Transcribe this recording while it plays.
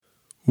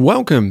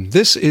Welcome.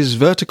 This is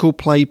Vertical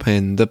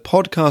Playpen, the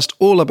podcast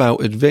all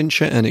about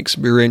adventure and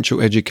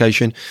experiential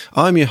education.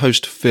 I'm your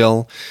host,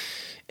 Phil.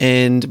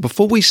 And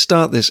before we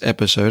start this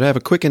episode, I have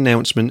a quick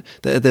announcement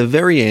that at the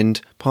very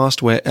end,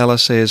 past where Ella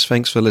says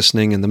thanks for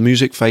listening and the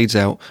music fades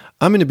out,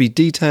 I'm going to be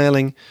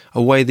detailing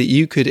a way that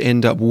you could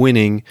end up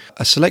winning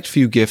a select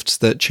few gifts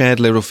that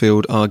Chad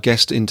Littlefield, our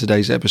guest in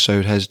today's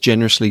episode, has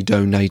generously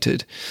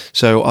donated.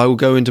 So I will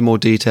go into more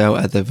detail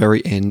at the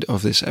very end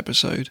of this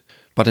episode.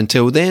 But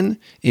until then,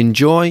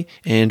 enjoy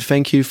and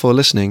thank you for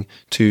listening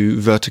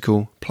to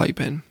Vertical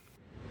Playpen.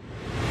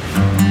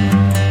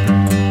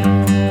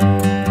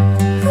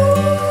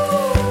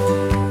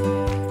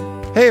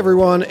 Hey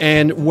everyone,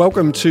 and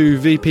welcome to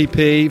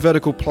VPP,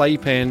 Vertical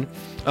Playpen.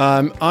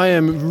 I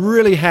am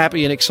really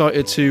happy and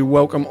excited to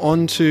welcome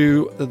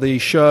onto the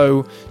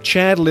show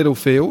Chad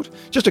Littlefield.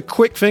 Just a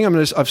quick thing,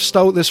 I've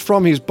stole this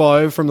from his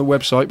bio from the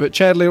website, but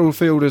Chad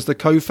Littlefield is the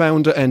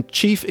co-founder and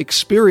chief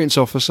experience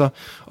officer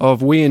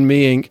of We and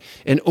Me Inc.,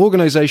 an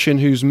organization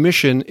whose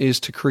mission is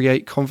to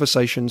create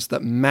conversations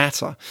that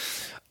matter.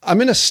 I'm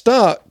going to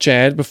start,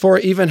 Chad, before I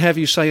even have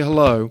you say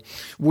hello,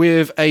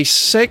 with a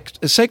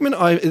segment.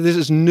 This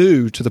is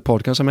new to the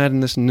podcast. I'm adding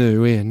this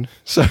new in,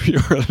 so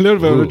you're a little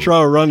bit of a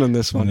trial run on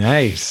this one.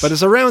 Nice. But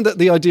it's around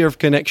the idea of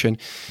connection.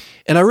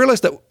 And I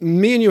realized that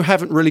me and you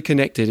haven't really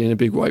connected in a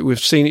big way. We've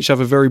seen each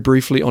other very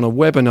briefly on a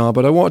webinar,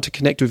 but I wanted to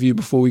connect with you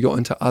before we got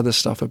into other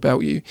stuff about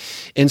you.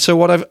 And so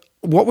what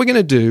we're going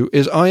to do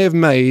is I have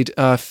made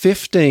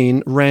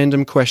 15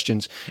 random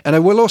questions. And I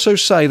will also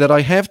say that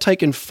I have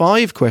taken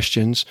 5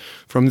 questions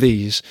from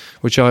these,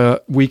 which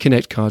are We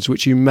Connect cards,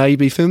 which you may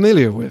be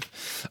familiar with.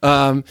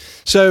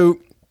 So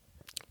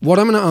what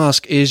I'm going to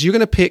ask is you're going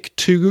to pick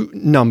 2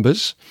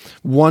 numbers,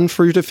 1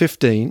 through to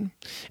 15,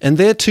 and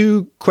they're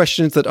 2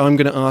 questions that I'm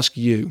going to ask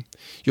you.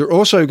 You're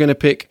also going to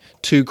pick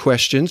 2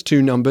 questions,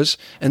 2 numbers,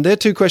 and they're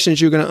 2 questions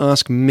you're going to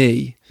ask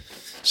me.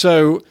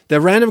 So they're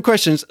random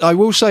questions. I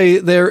will say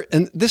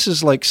and this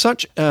is like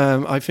such,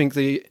 I think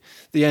the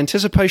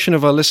anticipation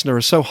of our listener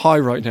is so high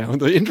right now.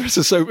 The interest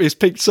is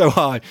peaked so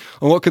high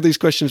on what could these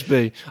questions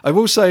be. I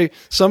will say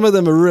some of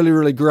them are really,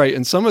 really great,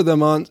 and some of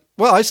them aren't.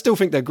 Well, I still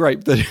think they're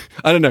great, but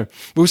I don't know.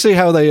 We'll see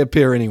how they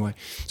appear anyway.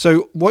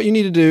 So what you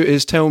need to do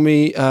is tell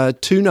me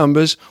 2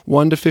 numbers,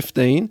 1 to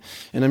 15,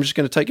 and I'm just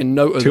going to take a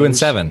note of 2 those. and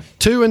 7.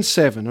 2 and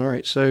 7. All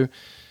right, so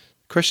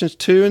questions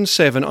 2 and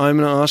 7, I'm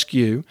going to ask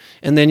you,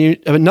 and then you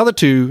have another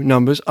 2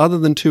 numbers other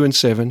than 2 and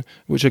 7,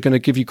 which are going to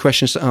give you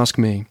questions to ask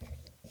me.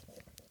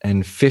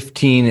 And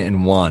 15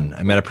 and 1.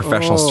 I met a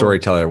professional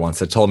storyteller once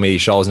that told me you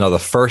should always know the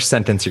first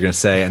sentence you're going to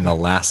say and the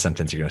last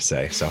sentence you're going to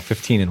say. So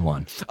 15 and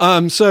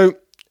 1. So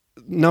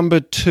number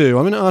 2,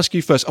 I'm going to ask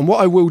you first. And what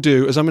I will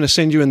do is I'm going to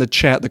send you in the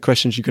chat the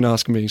questions you can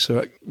ask me,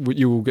 so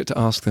you will get to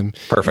ask them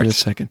in a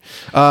second.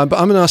 But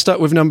I'm going to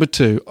start with number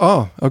 2.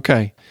 Oh,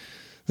 okay.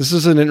 This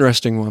is an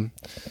interesting one.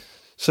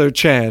 So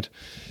Chad,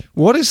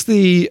 what is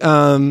the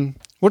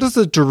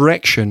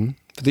direction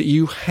that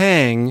you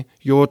hang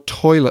your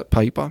toilet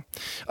paper?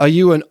 Are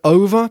you an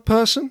over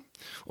person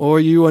or are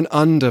you an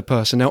under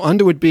person? Now,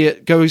 under would be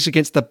it goes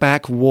against the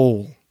back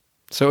wall.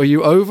 So are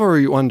you over or are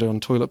you under on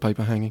toilet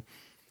paper hanging?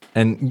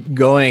 And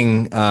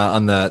going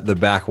on the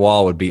back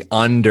wall would be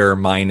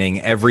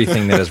undermining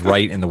everything that is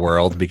right in the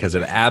world because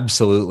it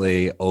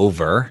absolutely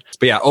over.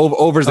 But yeah,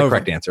 over is the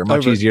correct answer.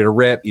 Much easier to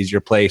rip, easier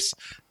to place.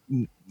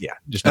 Yeah,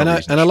 just and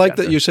I like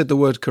that you said the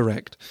word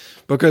correct,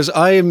 because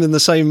I am in the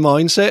same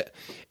mindset.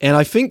 And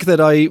I think that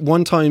I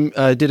one time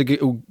did a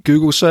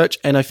Google search,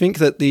 and I think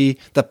that the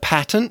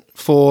patent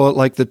for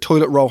like the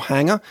toilet roll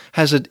hanger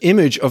has an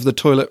image of the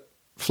toilet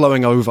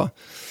flowing over.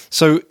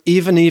 So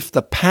even if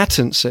the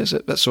patent says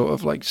it, that's sort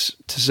of like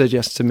to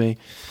suggest to me.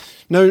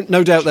 No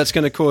doubt that's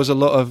going to cause a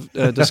lot of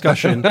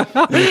discussion in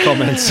the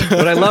comments.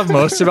 What I love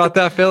most about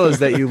that, Phil, is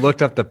that you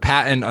looked up the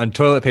patent on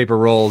toilet paper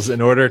rolls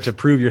in order to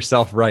prove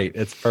yourself right.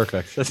 It's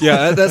perfect.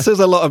 Yeah, that says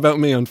a lot about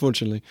me,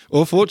 unfortunately,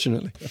 or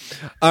fortunately.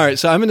 All right,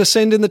 so I'm going to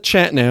send in the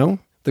chat now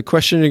the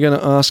question you're going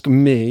to ask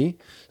me.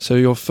 So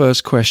your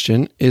first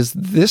question is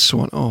this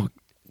one. Oh,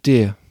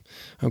 dear.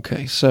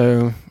 Okay,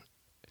 so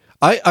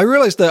I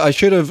realized that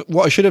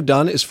what I should have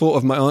done is thought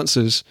of my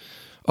answers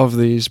of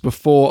these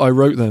before I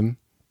wrote them,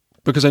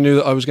 because I knew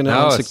that I was going to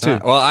answer too.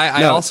 Well,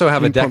 I also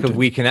have a deck of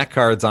We Connect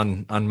cards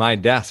on my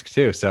desk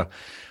too. So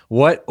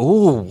what?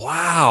 Oh,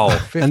 wow.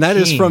 15. And that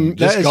is from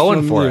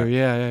you.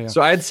 Yeah.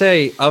 So I'd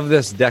say of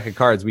this deck of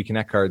cards, We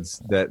Connect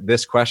cards, that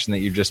this question that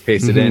you just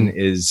pasted in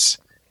is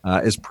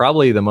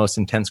probably the most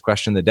intense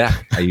question in the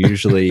deck. I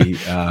usually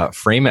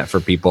frame it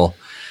for people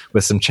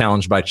with some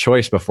challenge by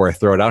choice before I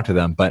throw it out to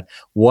them. But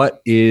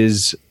what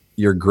is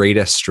your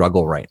greatest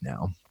struggle right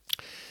now?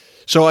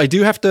 So I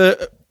do have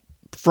to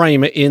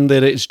frame it in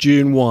that it's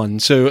June 1.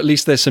 So at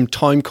least there's some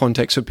time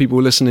context for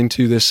people listening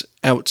to this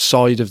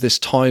outside of this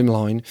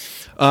timeline.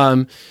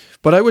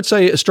 But I would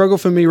say a struggle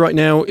for me right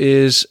now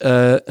is,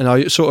 and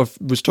I sort of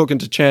was talking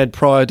to Chad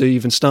prior to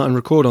even starting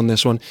record on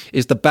this one,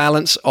 is the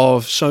balance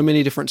of so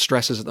many different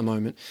stresses at the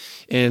moment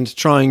and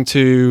trying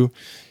to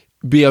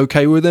be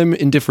okay with them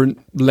in different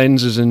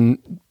lenses and,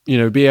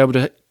 be able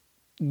to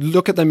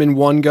look at them in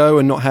one go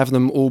and not have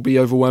them all be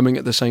overwhelming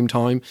at the same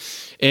time.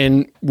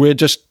 And we're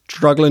just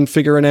struggling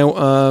figuring out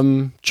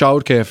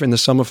childcare in the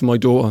summer for my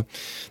daughter.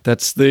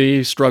 That's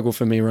the struggle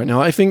for me right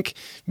now. I think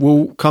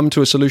we'll come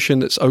to a solution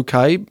that's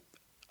okay.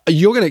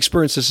 You're going to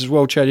experience this as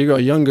well, Chad. You've got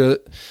a younger,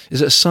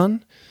 is it a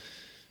son?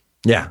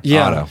 Yeah.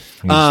 Otto.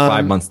 He's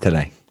 5 months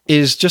today.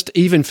 Is just,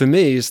 even for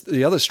me, is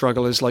the other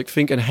struggle is like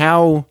thinking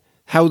how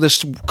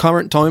this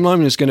current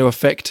timeline is going to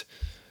affect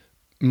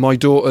my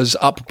daughter's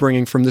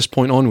upbringing from this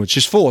point onwards.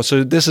 She's 4,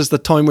 so this is the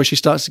time where she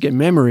starts to get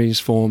memories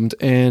formed,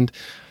 and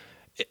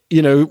we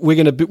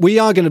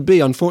are going to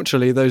be,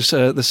 unfortunately, those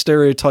the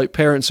stereotype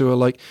parents who are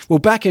like, well,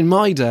 back in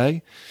my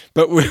day,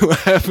 but we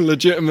have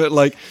legitimate,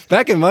 like,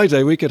 back in my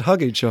day we could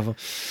hug each other.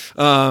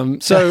 I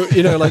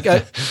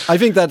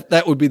think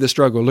that would be the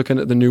struggle, looking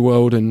at the new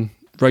world and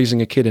raising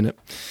a kid in it.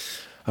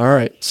 All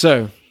right,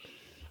 so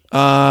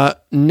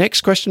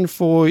next question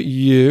for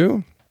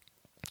you.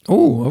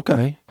 Oh,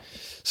 okay.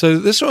 So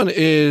this one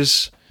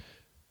is,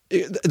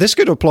 this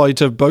could apply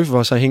to both of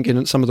us, I think,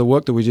 in some of the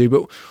work that we do,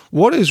 but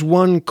what is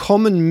one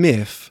common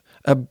myth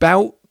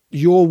about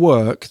your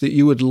work that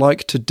you would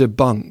like to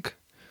debunk?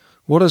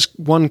 What is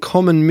one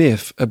common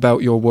myth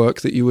about your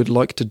work that you would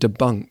like to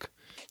debunk?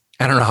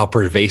 I don't know how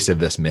pervasive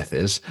this myth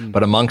is,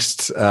 but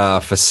amongst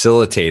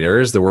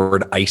facilitators, the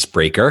word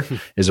icebreaker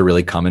is a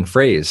really common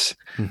phrase.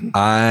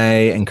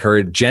 I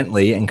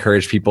gently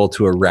encourage people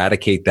to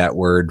eradicate that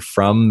word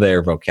from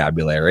their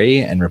vocabulary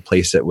and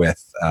replace it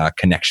with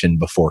connection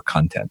before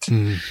content.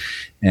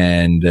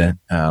 And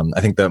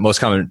I think the most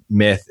common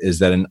myth is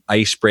that an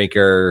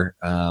icebreaker,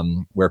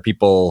 where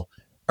people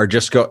are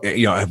just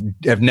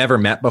have never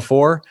met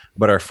before,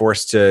 but are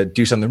forced to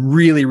do something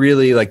really,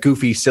 really like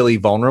goofy, silly,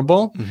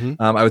 vulnerable,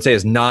 I would say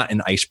is not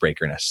an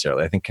icebreaker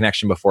necessarily. I think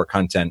connection before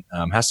content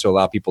has to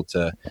allow people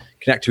to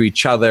connect to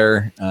each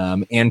other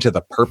and to the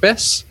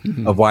purpose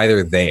of why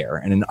they're there.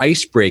 And an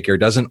icebreaker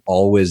doesn't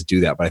always do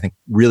that, but I think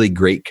really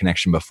great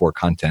connection before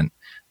content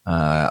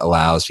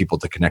allows people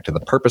to connect to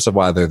the purpose of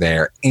why they're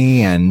there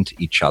and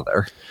each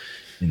other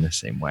in the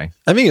same way.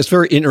 I think it's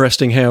very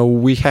interesting how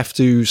we have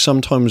to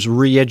sometimes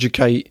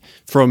re-educate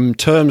from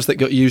terms that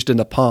got used in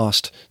the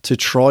past to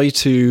try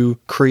to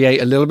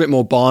create a little bit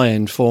more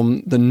buy-in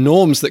from the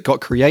norms that got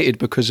created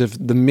because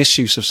of the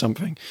misuse of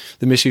something,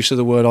 the misuse of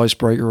the word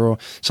icebreaker, or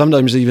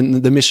sometimes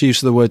even the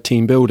misuse of the word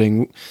team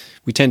building.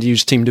 We tend to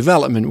use team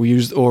development,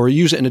 use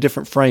it in a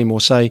different frame, or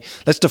say,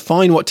 let's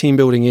define what team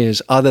building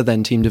is other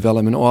than team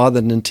development or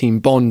other than team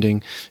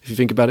bonding, if you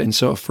think about it in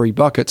sort of 3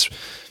 buckets,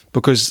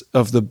 because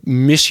of the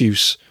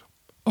misuse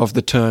of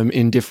the term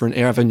in different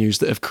avenues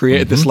that have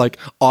created this like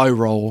eye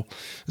roll.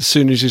 As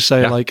soon as you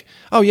say like,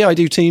 oh yeah, I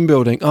do team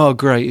building. Oh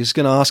great, he's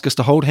going to ask us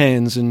to hold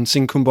hands and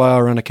sing Kumbaya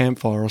around a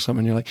campfire or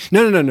something. You're like,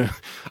 no.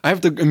 I have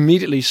to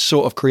immediately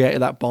sort of create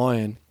that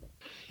buy-in.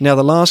 Now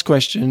the last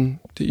question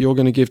that you're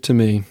going to give to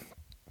me.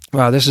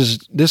 Wow, this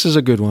is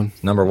a good one.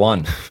 Number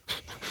 1.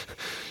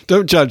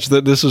 Don't judge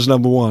that this is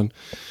number 1.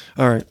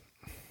 All right,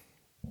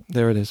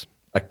 there it is.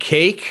 A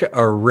cake,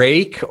 a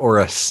rake, or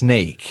a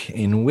snake?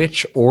 In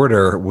which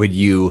order would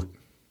you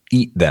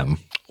eat them?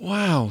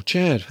 Wow,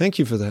 Chad, thank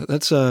you for that.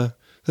 That's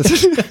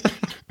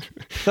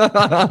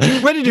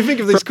Where did you think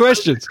of these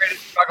questions?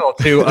 Struggle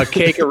to a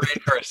cake, a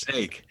rake, or a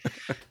snake.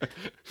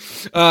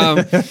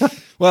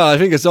 Well, I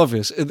think it's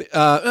obvious.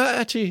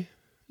 Actually,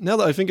 now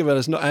that I think about it,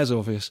 it's not as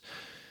obvious.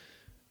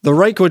 The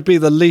rake would be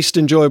the least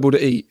enjoyable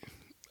to eat,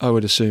 I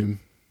would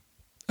assume.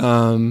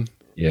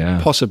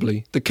 Yeah,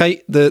 possibly the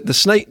cake, the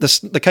snake,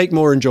 the cake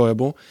more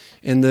enjoyable,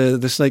 and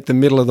the snake the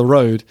middle of the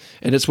road.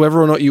 And it's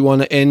whether or not you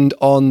want to end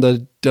on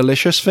the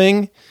delicious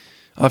thing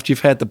after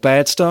you've had the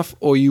bad stuff,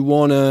 or you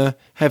want to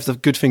have the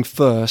good thing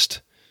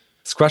first.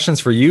 This question's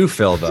for you,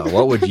 Phil, though.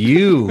 What would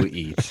you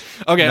eat?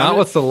 Okay, not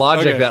what's the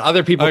logic that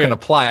other people can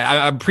apply.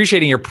 I'm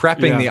appreciating you're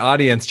prepping the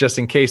audience just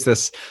in case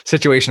this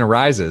situation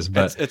arises.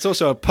 But it's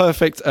also a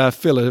perfect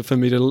filler for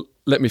me to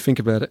let me think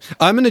about it.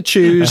 I'm going to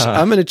choose.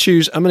 I'm going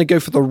to go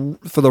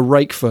for the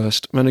rake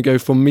first. I'm going to go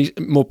for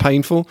more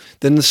painful,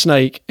 then the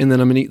snake, and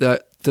then I'm going to eat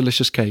that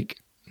delicious cake.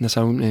 And that's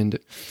how I'm going to end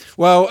it.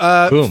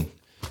 Well, boom.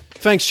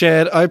 Thanks,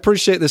 Chad. I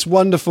appreciate this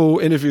wonderful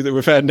interview that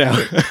we've had now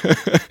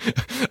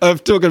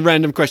of talking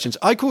random questions.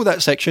 I call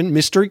that section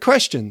Mystery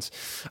Questions.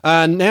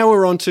 And now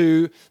we're on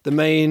to the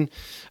main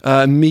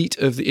meat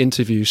of the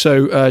interview.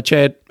 So,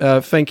 Chad,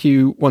 thank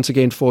you once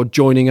again for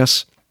joining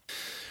us.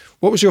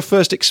 What was your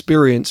first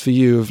experience for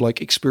you of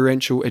like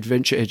experiential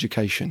adventure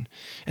education?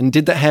 And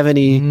did that have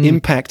any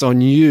impact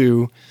on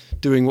you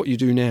doing what you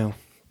do now?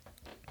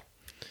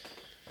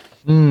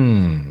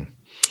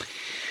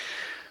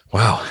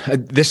 Wow.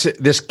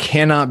 This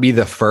cannot be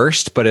the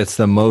first, but it's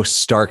the most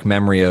stark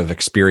memory of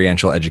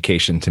experiential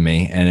education to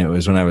me. And it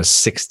was when I was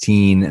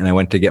 16 and I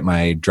went to get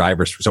my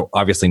driver's. So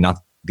obviously not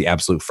the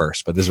absolute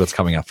first, but this is what's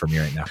coming up for me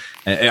right now.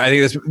 And I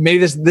think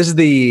this is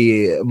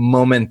the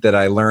moment that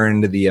I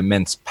learned the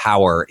immense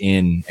power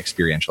in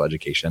experiential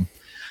education.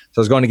 So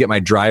I was going to get my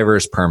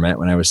driver's permit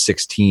when I was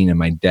 16, and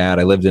my dad,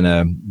 I lived in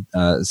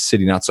a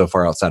city not so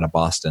far outside of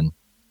Boston.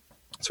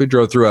 So we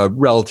drove through a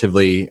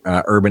relatively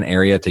urban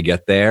area to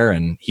get there,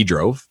 and he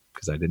drove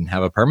because I didn't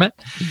have a permit.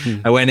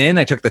 I went in,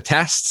 I took the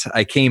test,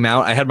 I came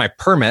out, I had my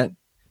permit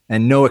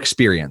and no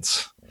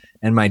experience.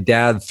 And my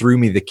dad threw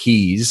me the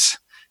keys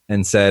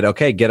and said,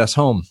 "Okay, get us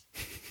home."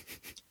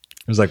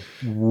 I was like,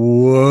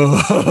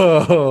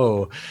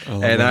 whoa.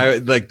 And I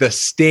like the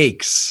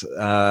stakes.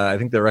 I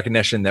think the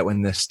recognition that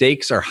when the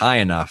stakes are high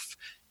enough,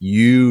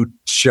 you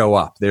show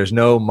up. There's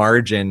no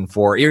margin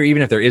for,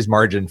 even if there is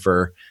margin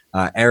for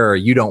error,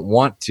 you don't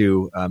want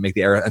to make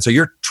the error. And so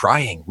you're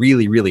trying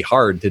really, really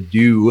hard to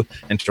do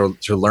and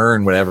to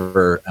learn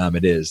whatever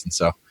it is. And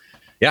so,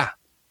 yeah,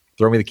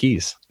 throw me the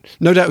keys.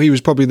 No doubt he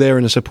was probably there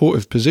in a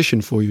supportive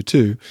position for you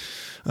too.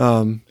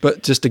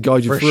 But just to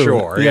guide you for through.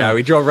 Sure. Yeah.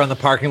 We drove around the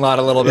parking lot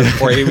a little bit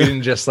before we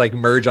didn't just like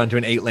merge onto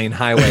an 8-lane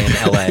highway in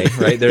LA,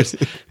 right? There's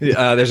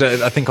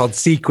a thing called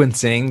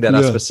sequencing that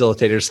us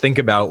facilitators think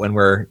about when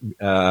we're,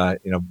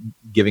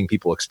 giving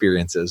people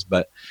experiences.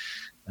 But,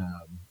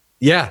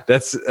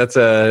 that's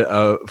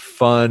a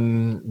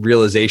fun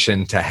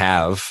realization to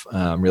have,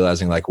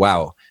 realizing like,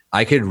 wow,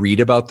 I could read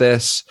about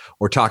this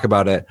or talk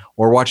about it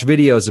or watch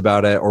videos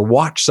about it or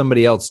watch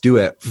somebody else do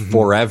it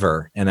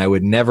forever. And I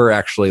would never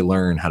actually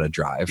learn how to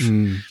drive.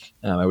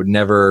 I would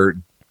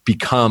never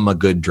become a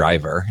good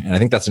driver. And I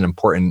think that's an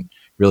important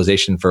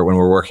realization for when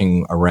we're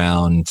working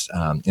around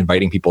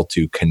inviting people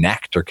to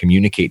connect or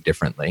communicate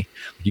differently.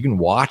 You can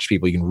watch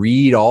people, you can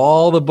read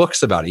all the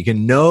books about it, you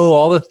can know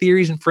all the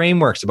theories and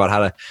frameworks about how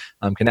to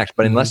connect.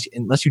 But unless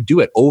you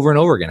do it over and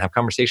over again, have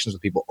conversations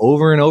with people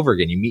over and over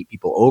again, you meet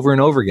people over and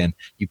over again,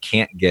 you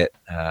can't get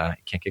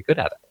good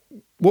at it.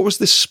 What was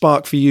this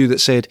spark for you that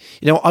said,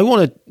 I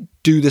want to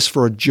do this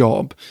for a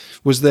job?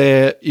 Was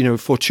there,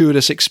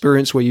 fortuitous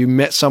experience where you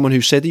met someone who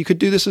said that you could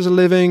do this as a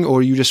living,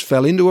 or you just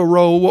fell into a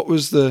role? What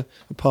was the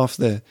path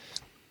there?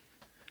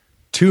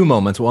 Two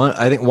moments.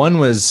 I think one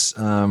was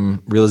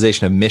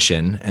realization of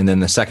mission, and then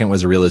the second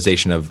was a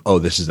realization of, oh,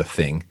 this is a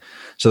thing.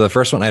 So the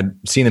first one,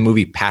 I'd seen the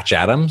movie Patch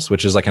Adams,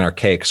 which is like an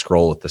archaic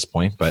scroll at this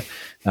point, but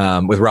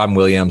with Robin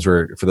Williams,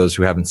 where for those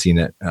who haven't seen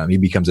it, he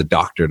becomes a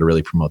doctor to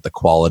really promote the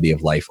quality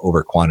of life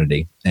over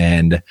quantity.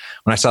 And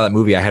when I saw that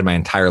movie, I had my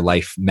entire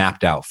life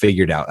mapped out,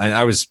 figured out. And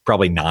I was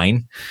probably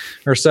 9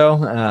 or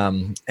so.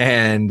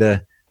 And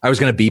I was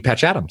going to be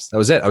Patch Adams. That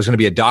was it. I was going to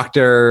be a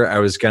doctor. I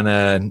was going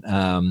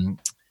to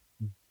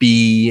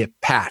be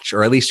Patch,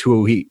 or at least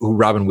who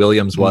Robin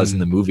Williams was in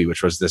the movie,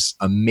 which was this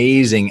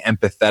amazing,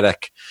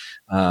 empathetic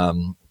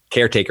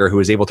caretaker who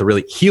was able to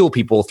really heal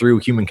people through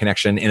human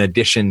connection in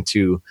addition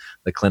to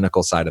the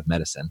clinical side of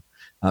medicine.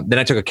 Then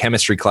I took a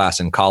chemistry class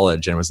in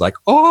college and was like,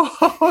 oh,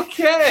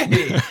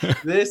 okay,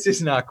 this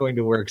is not going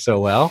to work so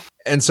well.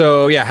 And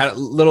so, had a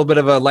little bit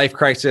of a life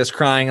crisis,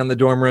 crying on the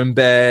dorm room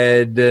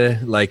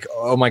bed, like,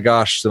 oh my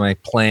gosh, so my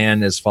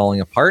plan is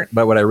falling apart.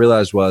 But what I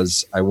realized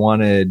was I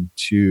wanted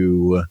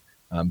to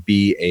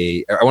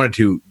I wanted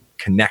to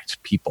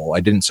connect people. I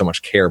didn't so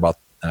much care about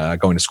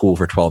going to school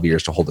for 12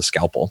 years to hold a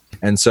scalpel.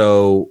 And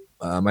so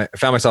I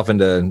found myself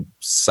into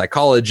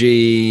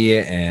psychology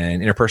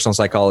and interpersonal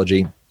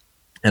psychology.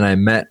 And I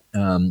met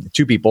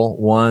 2 people,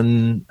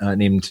 one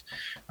named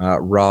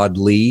Rod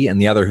Lee, and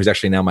the other who's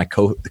actually now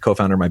the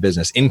co-founder of my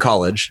business in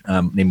college,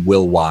 named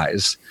Will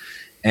Wise.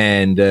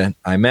 And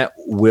I met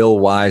Will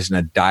Wise in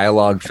a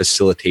dialogue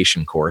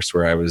facilitation course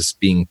where I was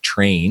being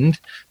trained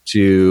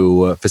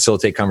to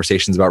facilitate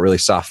conversations about really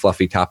soft,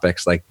 fluffy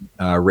topics like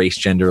race,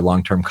 gender,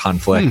 long-term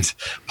conflict,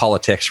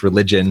 politics,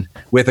 religion,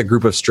 with a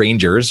group of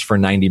strangers for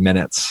 90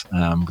 minutes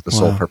with the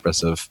sole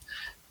purpose of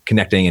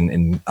connecting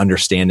and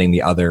understanding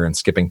the other and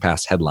skipping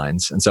past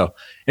headlines. And so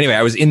anyway,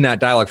 I was in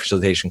that dialogue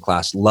facilitation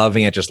class,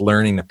 loving it, just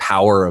learning the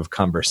power of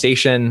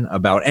conversation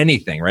about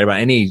anything, right? About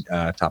any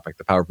topic,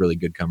 the power of really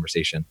good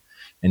conversation.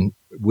 And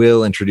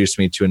Will introduced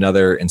me to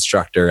another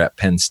instructor at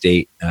Penn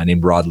State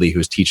named Rod Lee,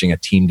 who's teaching a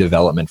team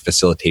development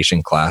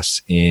facilitation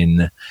class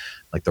in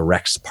like the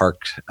Rex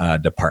Park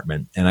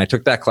department. And I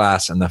took that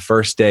class, and the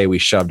first day we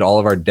shoved all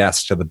of our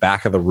desks to the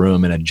back of the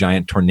room in a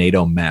giant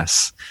tornado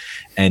mess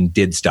and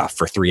did stuff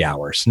for 3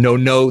 hours. No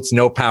notes,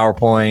 no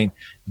PowerPoint,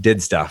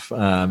 did stuff.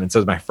 And so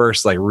it was my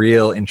first like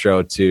real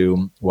intro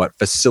to what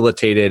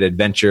facilitated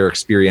adventure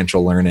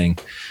experiential learning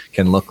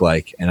can look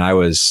like. And I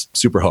was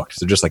super hooked.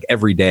 So just like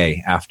every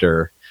day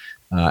after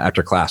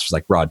class was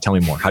like, Rod, tell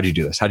me more. How'd you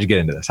do this? How'd you get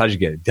into this? How'd you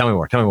get it? Tell me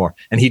more.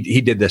 And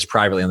he did this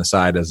privately on the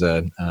side as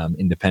an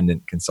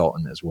independent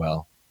consultant as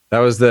well. That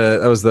was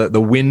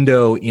the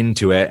window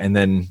into it. And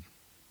then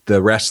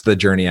the rest of the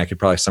journey I could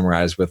probably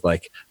summarize with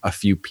like a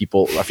few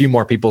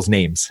more people's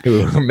names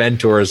who are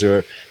mentors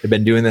who have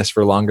been doing this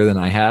for longer than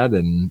I had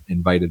and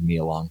invited me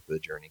along for the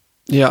journey.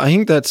 Yeah, I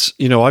think that's,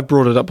 I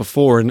brought it up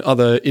before in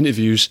other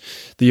interviews,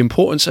 the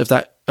importance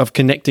of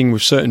connecting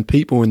with certain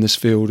people in this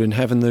field and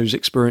having those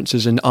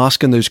experiences and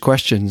asking those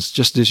questions,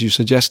 just as you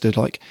suggested,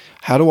 like,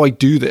 how do I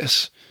do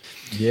this?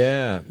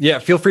 Yeah.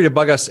 Feel free to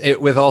bug us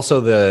with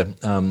also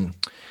the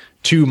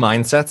two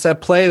mindsets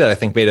at play that I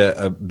think made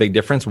a big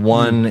difference.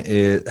 One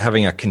is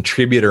having a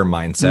contributor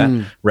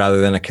mindset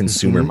rather than a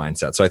consumer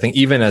mindset. So I think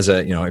even as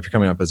if you're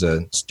coming up as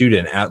a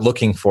student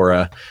looking for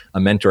a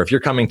mentor, if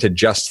you're coming to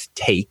just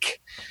take,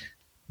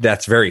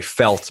 that's very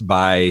felt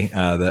by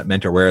the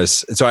mentor.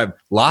 Whereas, so I have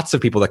lots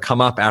of people that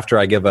come up after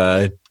I give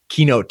a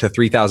keynote to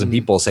 3,000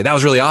 people, say, that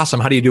was really awesome.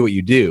 How do you do what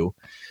you do?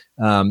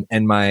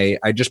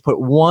 I just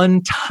put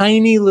one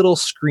tiny little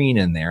screen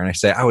in there and I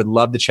say, I would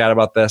love to chat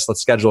about this.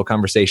 Let's schedule a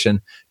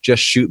conversation.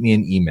 Just shoot me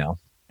an email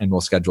and we'll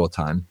schedule a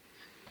time.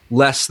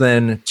 Less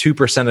than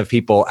 2% of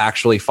people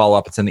actually follow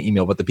up and send the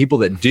email, but the people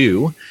that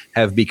do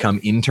have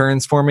become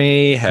interns for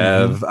me,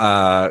 have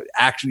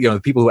actually, the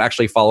people who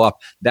actually follow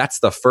up, that's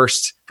the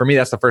first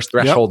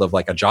threshold of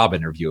like a job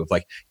interview of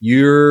like,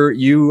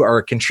 you are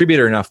a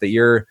contributor enough that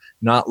you're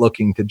not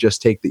looking to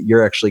just take, that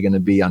you're actually going to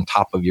be on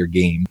top of your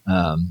game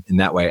in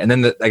that way. And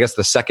then I guess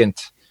the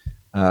second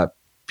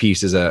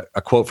piece is a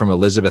quote from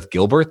Elizabeth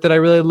Gilbert that I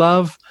really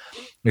love.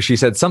 She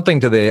said something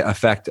to the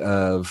effect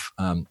of,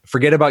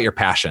 forget about your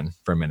passion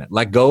for a minute.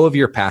 Let go of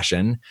your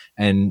passion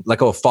and let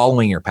go of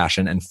following your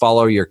passion and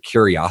follow your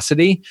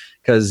curiosity,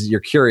 because your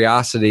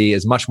curiosity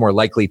is much more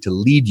likely to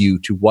lead you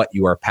to what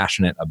you are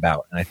passionate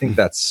about. And I think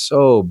that's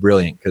so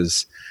brilliant,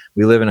 because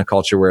we live in a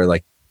culture where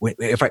like,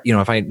 if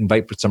I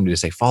invite somebody to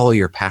say, follow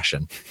your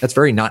passion, that's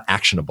very not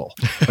actionable.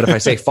 But if I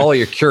say, follow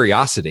your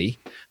curiosity,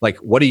 like,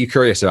 what are you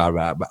curious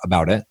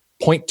about it?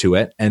 Point to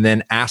it and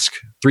then ask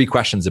 3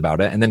 questions about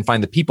it, and then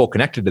find the people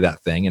connected to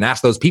that thing and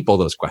ask those people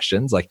those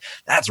questions. Like,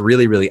 that's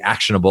really, really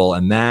actionable.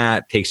 And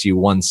that takes you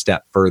one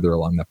step further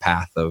along the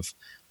path of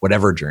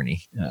whatever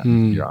journey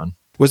you're on.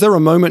 Was there a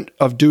moment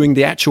of doing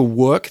the actual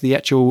work, the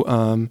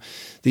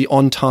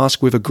on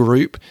task with a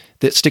group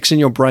that sticks in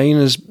your brain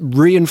as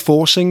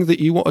reinforcing that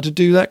you wanted to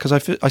do that?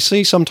 Because I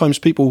see sometimes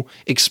people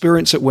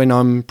experience it when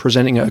I'm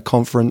presenting at a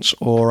conference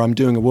or I'm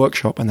doing a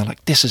workshop and they're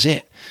like, this is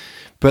it.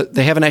 But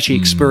they haven't actually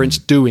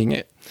experienced doing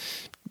it.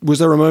 Was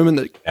there a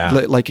moment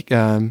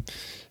that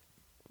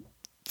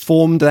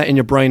formed that in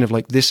your brain of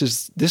like, this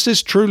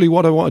is truly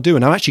what I want to do,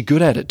 and I'm actually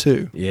good at it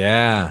too?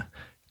 Yeah.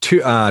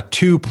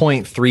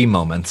 2.3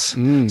 moments.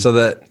 So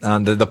that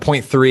the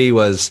 0.3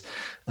 was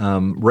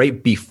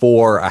right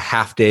before a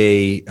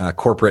half-day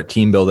corporate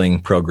team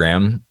building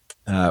program.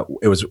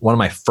 It was one of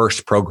my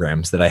first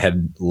programs that I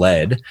had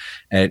led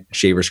at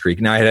Shavers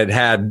Creek. Now, I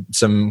had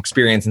some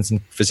experience in some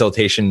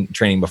facilitation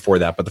training before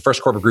that, but the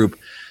first corporate group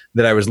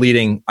that I was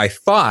leading, I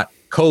thought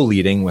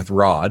co-leading with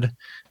Rod.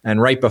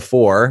 And right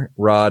before,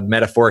 Rod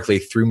metaphorically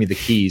threw me the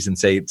keys and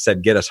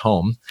said, get us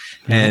home.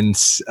 And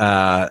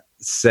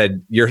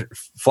said, you're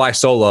fly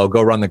solo,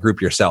 go run the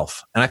group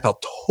yourself. And I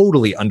felt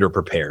totally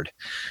underprepared.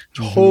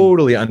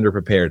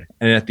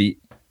 And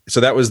so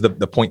that was the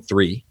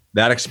 0.3.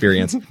 That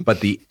experience.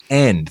 But the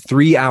end,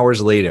 3 hours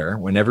later,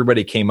 when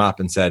everybody came up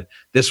and said,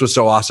 this was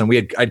so awesome.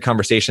 I had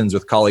conversations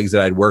with colleagues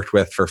that I'd worked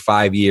with for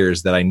 5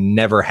 years that I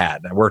never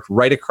had. I worked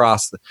right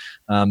across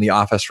the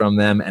office from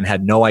them and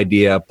had no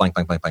idea, blank.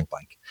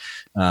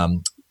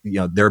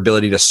 Their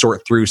ability to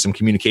sort through some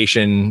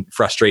communication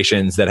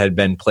frustrations that had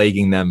been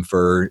plaguing them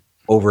for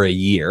over a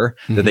year,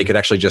 that they could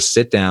actually just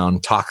sit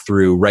down, talk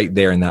through right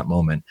there in that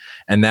moment.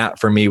 And that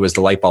for me was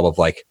the light bulb of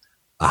like,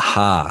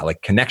 aha,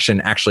 like connection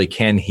actually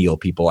can heal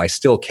people. I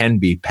still can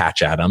be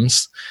Patch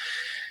Adams.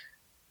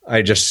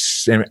 I'm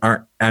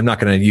not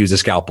going to use a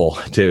scalpel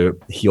to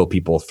heal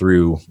people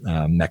through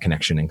that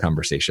connection and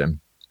conversation.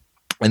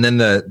 And then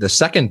the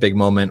second big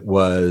moment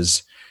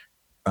was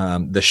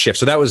the shift.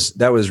 So that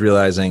was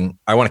realizing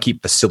I want to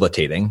keep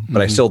facilitating,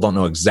 but I still don't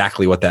know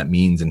exactly what that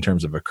means in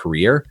terms of a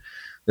career.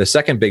 The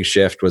second big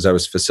shift was I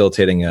was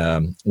facilitating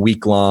a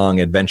week-long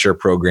adventure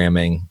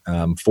programming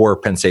for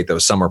Penn State. That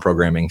was summer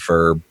programming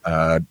for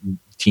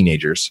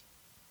teenagers.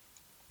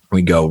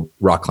 We go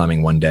rock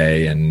climbing one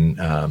day and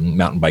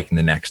mountain biking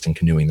the next and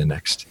canoeing the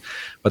next.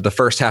 But the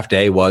first half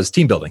day was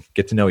team building,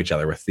 get to know each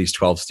other with these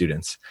 12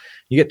 students.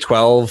 You get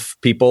 12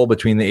 people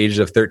between the ages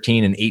of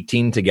 13 and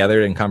 18 together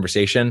in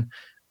conversation.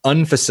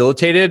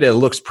 Unfacilitated, it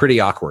looks pretty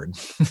awkward.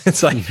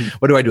 It's like,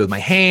 what do I do with my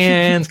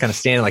hands? Kind of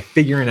standing, like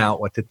figuring out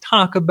what to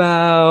talk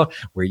about.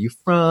 Where are you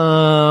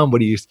from?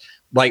 What do you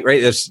like?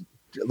 Right? It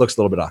looks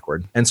a little bit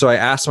awkward. And so I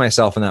asked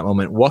myself in that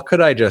moment, what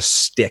could I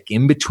just stick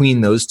in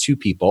between those two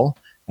people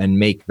and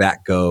make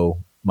that go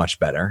much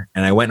better?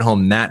 And I went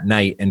home that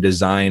night and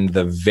designed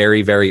the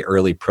very, very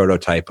early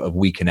prototype of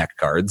We Connect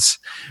cards,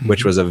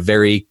 which was a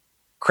very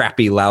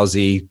crappy,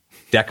 lousy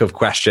deck of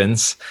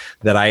questions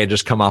that I had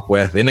just come up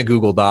with in a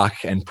Google Doc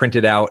and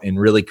printed out in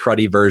really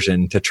cruddy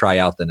version to try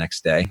out the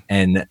next day.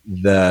 And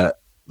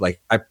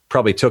I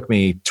probably took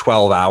me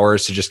 12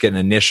 hours to just get an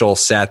initial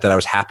set that I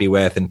was happy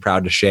with and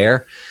proud to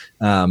share.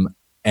 And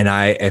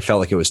I felt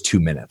like it was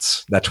 2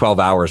 minutes. That 12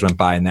 hours went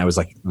by and that was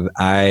like,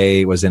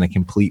 I was in a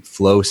complete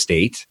flow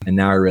state. And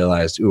now I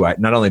realized,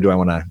 not only do I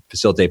want to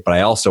facilitate, but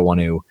I also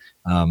want to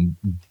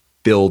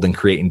build and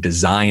create and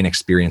design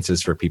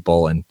experiences for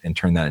people and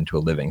turn that into a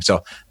living.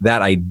 So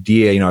that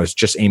idea, I was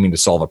just aiming to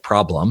solve a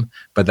problem,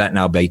 but that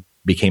now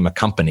became a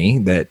company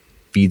that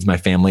feeds my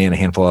family and a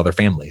handful of other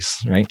families,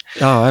 right?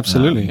 Oh,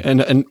 absolutely.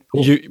 And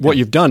Cool. what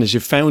you've done is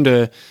you've found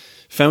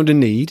a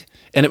need,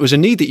 and it was a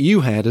need that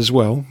you had as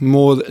well,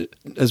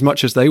 as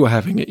much as they were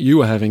having it, you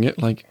were having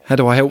it. Like, how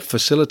do I help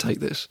facilitate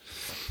this?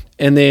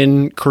 And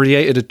then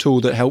created a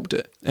tool that helped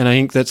it. And I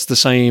think that's the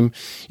same,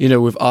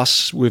 with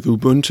us, with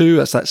Ubuntu.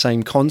 That's that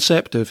same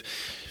concept of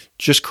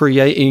just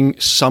creating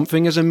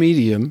something as a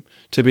medium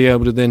to be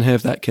able to then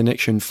have that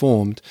connection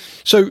formed.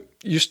 So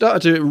you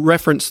started to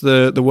reference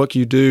the work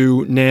you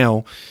do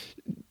now.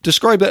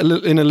 Describe that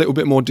in a little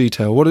bit more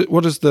detail.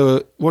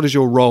 What is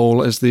your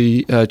role as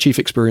the Chief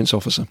Experience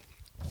Officer?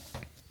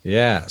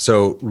 Yeah.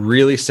 So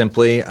really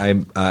simply,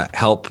 I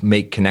help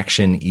make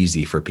connection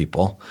easy for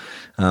people.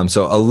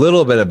 So a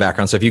little bit of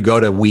background. So if you go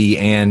to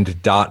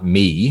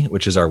weand.me,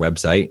 which is our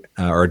website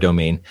or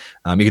domain,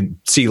 you can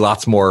see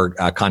lots more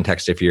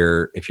context if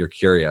you're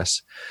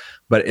curious.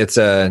 But it's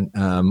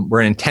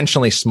we're an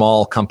intentionally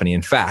small company.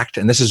 In fact,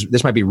 and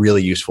this might be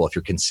really useful if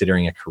you're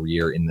considering a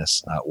career in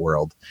this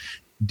world,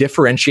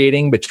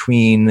 differentiating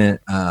between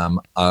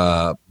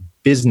a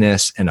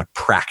business and a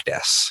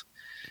practice.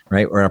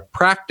 Right? Or a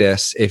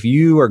practice, if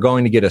you are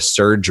going to get a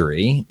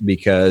surgery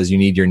because you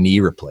need your knee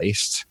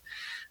replaced,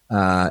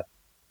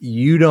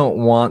 you don't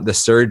want the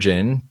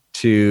surgeon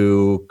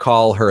to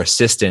call her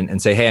assistant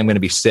and say, hey, I'm going to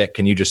be sick.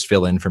 Can you just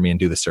fill in for me and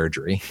do the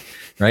surgery?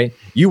 Right?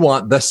 You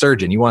want the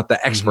surgeon, you want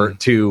the expert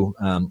to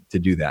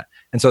do that.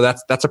 And so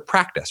that's a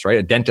practice, right?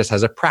 A dentist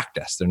has a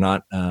practice. They're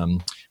not,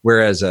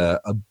 whereas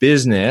a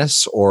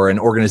business or an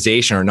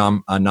organization or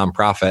a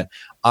nonprofit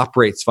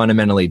operates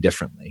fundamentally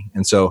differently.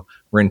 And so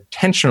we're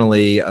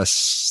intentionally a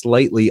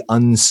slightly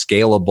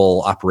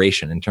unscalable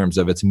operation in terms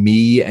of it's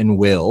me and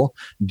Will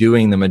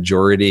doing the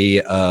majority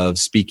of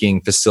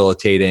speaking,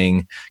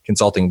 facilitating,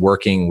 consulting,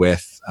 working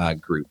with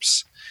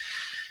groups.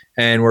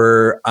 And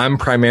I'm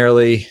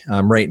primarily,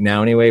 right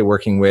now anyway,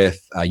 working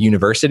with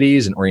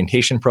universities and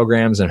orientation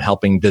programs and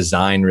helping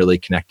design really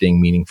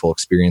connecting, meaningful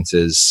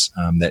experiences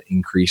that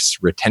increase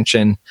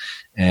retention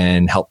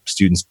and help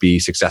students be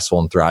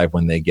successful and thrive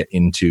when they get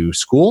into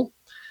school.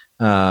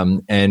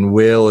 And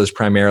Will is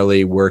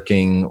primarily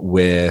working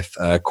with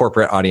a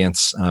corporate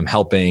audience,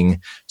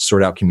 helping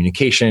sort out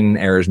communication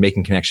errors,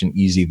 making connection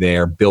easy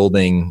there,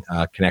 building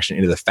connection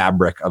into the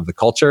fabric of the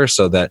culture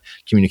so that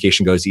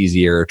communication goes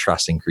easier,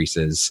 trust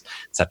increases,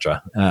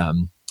 etc.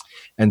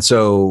 And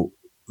so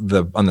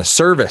on the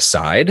service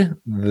side,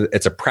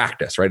 it's a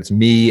practice, right? It's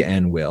me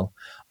and Will.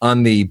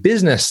 On the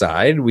business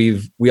side,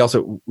 we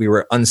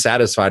were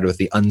unsatisfied with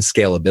the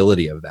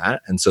unscalability of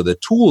that, and so the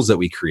tools that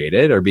we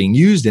created are being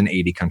used in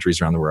 80 countries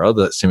around the world.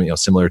 That's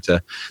similar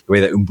to the way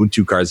that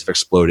Ubuntu cards have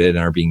exploded and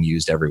are being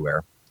used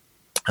everywhere.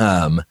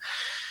 And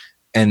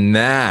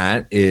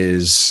that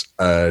is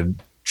a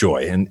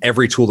joy. And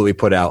every tool that we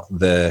put out,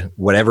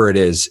 whatever it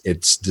is,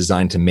 it's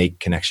designed to make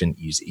connection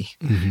easy.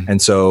 Mm-hmm. And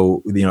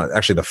so,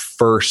 actually the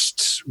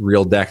first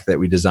real deck that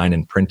we designed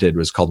and printed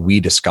was called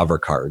We Discover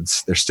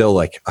Cards. There's still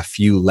like a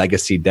few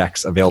legacy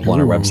decks available on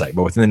our website,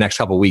 but within the next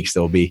couple of weeks,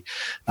 they'll be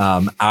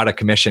out of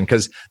commission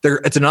because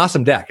it's an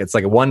awesome deck. It's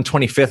like a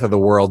 1/25th of the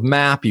world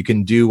map. You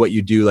can do what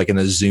you do like in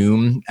a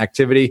Zoom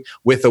activity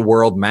with the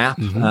world map,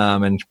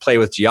 and play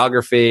with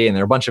geography. And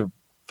there are a bunch of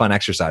fun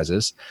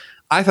exercises.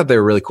 I thought they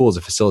were really cool as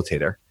a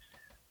facilitator.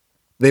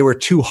 They were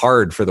too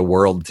hard for the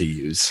world to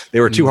use. They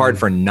were too hard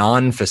for a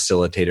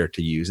non-facilitator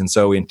to use. And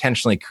so we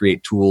intentionally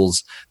create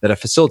tools that a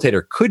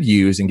facilitator could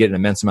use and get an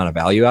immense amount of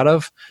value out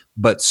of,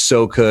 but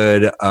so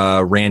could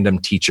a random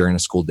teacher in a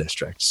school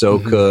district. So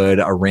could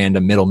a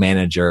random middle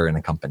manager in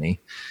a company,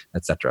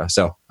 et cetera.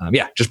 So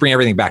just bring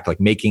everything back to like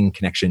making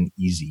connection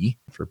easy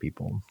for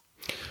people.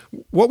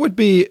 What would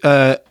be, in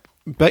the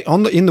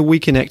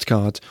WeConnect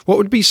cards, what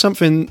would be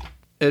something,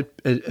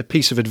 a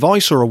piece of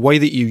advice or a way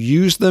that you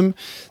use them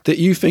that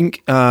you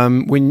think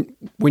when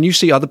you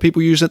see other people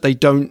use it, they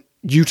don't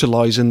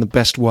utilize in the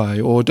best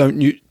way or don't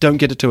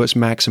get it to its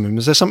maximum?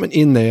 Is there something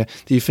in there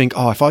that you think,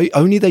 if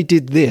only they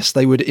did this,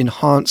 they would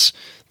enhance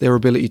their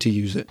ability to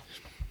use it?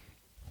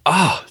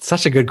 Oh,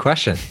 such a good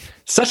question.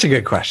 Such a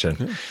good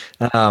question.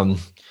 We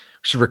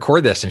should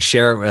record this and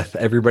share it with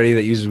everybody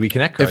that uses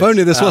WeConnect cards. If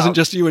only this wasn't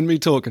just you and me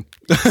talking.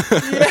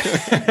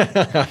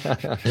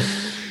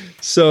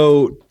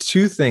 So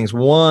two things.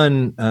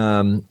 One,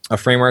 a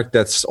framework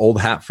that's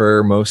old hat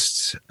for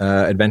most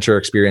adventure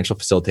experiential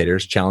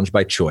facilitators, challenge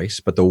by choice.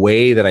 But the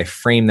way that I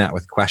frame that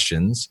with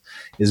questions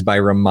is by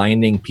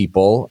reminding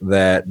people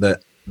that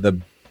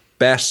the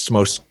best,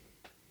 most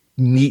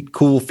neat,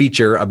 cool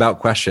feature about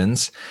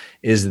questions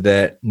is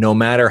that no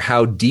matter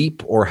how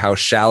deep or how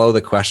shallow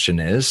the question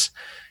is,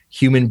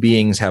 human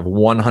beings have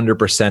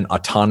 100%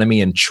 autonomy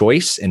and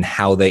choice in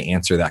how they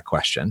answer that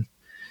question.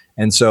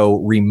 And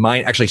so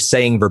actually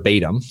saying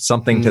verbatim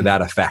something to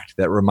that effect,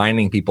 that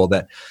reminding people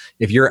that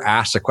if you're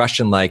asked a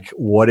question like,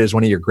 what is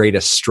one of your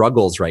greatest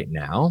struggles right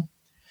now?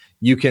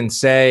 You can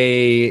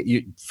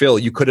say, Phil,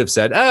 you could have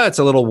said, it's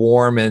a little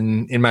warm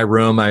and in my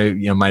room, I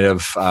might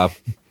have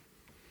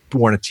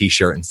worn a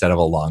t-shirt instead of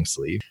a long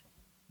sleeve.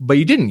 But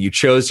you didn't. You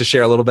chose to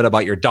share a little bit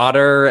about your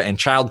daughter and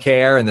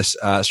childcare and this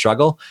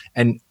struggle.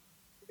 And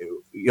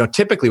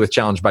typically with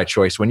challenge by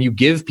choice, when you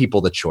give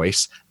people the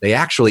choice, they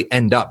actually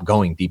end up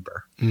going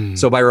deeper.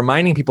 So by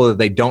reminding people that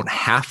they don't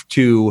have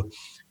to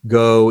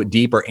go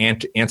deep or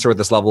answer with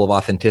this level of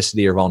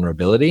authenticity or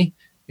vulnerability,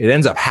 it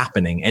ends up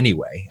happening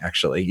anyway,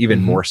 actually,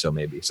 even more so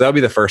maybe. So that'll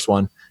be the first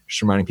one,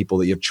 just reminding people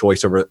that you have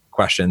choice over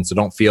questions. So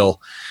don't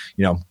feel,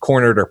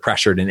 cornered or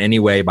pressured in any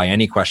way by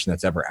any question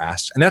that's ever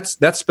asked. And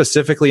that's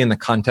specifically in the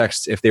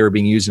context if they were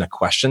being used in a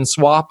question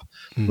swap,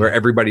 where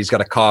everybody's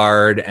got a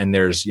card and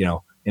there's,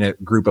 in a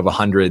group of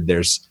 100,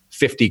 there's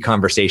 50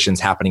 conversations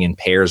happening in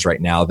pairs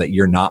right now that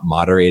you're not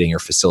moderating or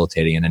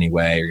facilitating in any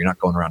way, or you're not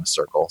going around a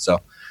circle.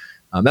 So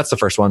that's the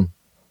first one.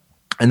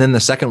 And then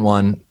the second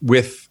one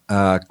with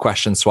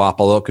question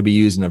swap, although it could be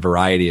used in a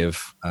variety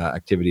of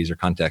activities or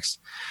contexts,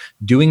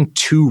 doing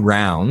 2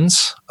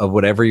 rounds of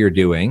whatever you're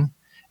doing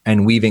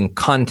and weaving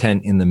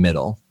content in the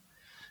middle.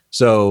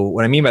 So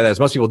what I mean by that is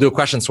most people do a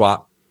question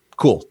swap.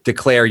 Cool.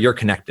 Declare you're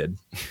connected.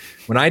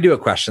 When I do a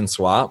question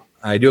swap,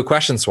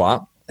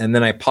 and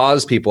then I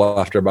pause people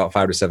after about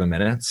 5 to 7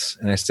 minutes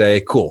and I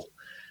say, cool.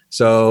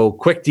 So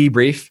quick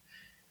debrief.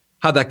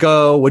 How'd that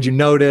go? What'd you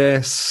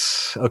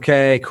notice?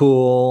 Okay,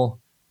 cool.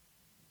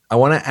 I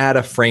want to add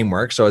a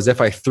framework. So as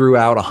if I threw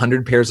out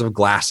 100 pairs of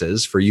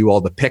glasses for you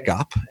all to pick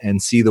up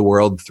and see the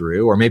world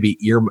through, or maybe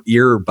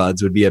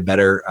earbuds would be a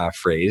better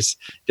phrase,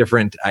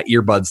 different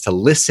earbuds to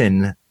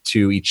listen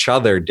to each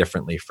other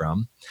differently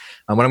from.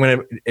 What I'm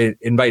going to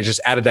invite is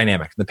just add a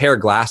dynamic. The pair of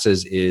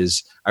glasses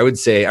is, I would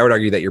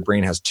argue that your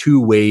brain has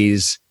 2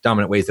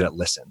 dominant ways that it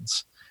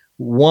listens.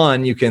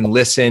 One, you can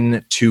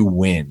listen to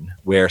win,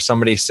 where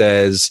somebody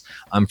says,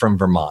 I'm from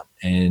Vermont.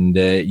 And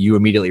you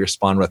immediately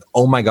respond with,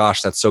 oh my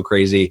gosh, that's so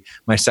crazy.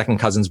 My second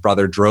cousin's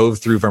brother drove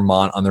through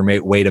Vermont on their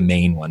way to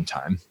Maine one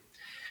time,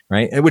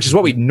 right? Which is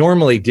what we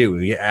normally do.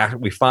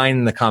 We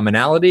find the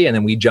commonality and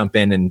then we jump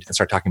in and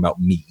start talking about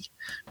me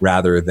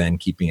rather than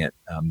keeping it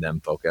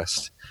them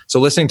focused. So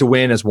listening to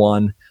win is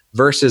one,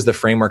 versus the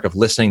framework of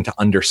listening to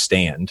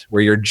understand,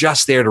 where you're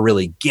just there to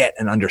really get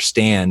and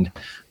understand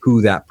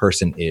who that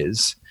person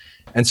is.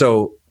 And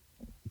so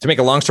to make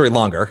a long story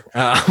longer,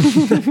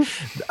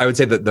 I would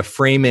say that the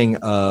framing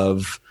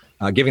of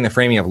giving the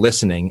framing of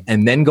listening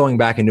and then going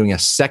back and doing a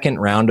second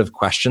round of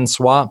question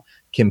swap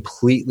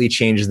completely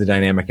changes the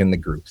dynamic in the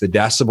group. The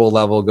decibel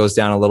level goes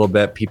down a little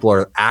bit. People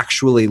are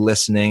actually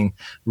listening,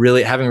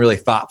 really having really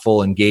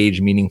thoughtful,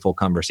 engaged, meaningful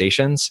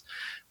conversations.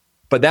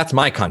 But that's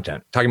my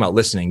content, talking about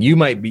listening. You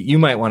might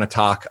want to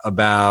talk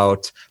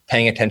about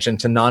paying attention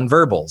to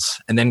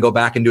nonverbals and then go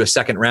back and do a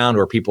second round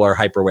where people are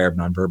hyper aware of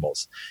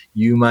nonverbals.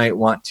 You might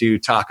want to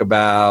talk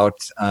about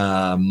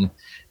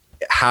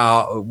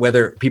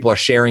whether people are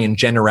sharing in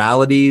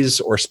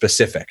generalities or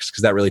specifics,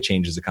 because that really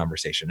changes the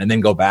conversation, and then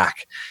go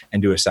back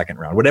and do a second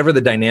round. Whatever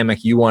the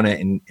dynamic you want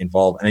to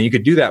involve. And you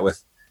could do that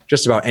with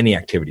just about any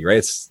activity, right?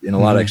 It's in a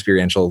lot of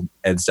experiential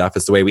ed stuff.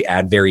 It's the way we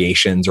add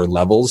variations or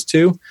levels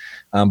to.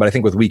 But I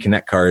think with We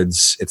Connect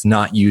cards, it's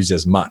not used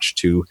as much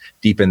to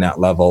deepen that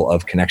level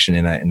of connection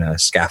in a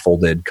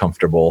scaffolded,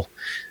 comfortable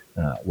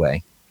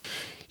way.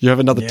 You have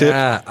another tip?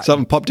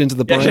 Something popped into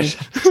the brain?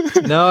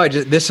 No,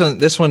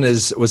 this one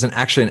was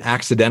actually an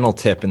accidental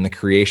tip in the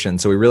creation.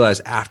 So we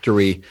realized after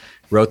we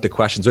wrote the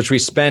questions, which we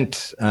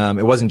spent,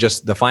 it wasn't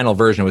just the final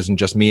version, it wasn't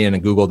just me in a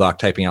Google Doc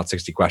typing out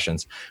 60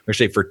 questions. We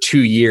actually for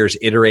 2 years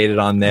iterated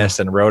on this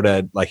and wrote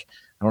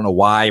I don't know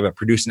why, but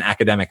produced an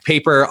academic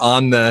paper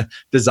on the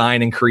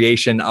design and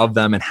creation of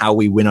them and how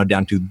we winnowed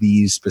down to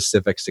these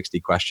specific 60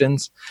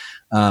 questions.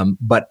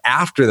 But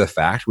after the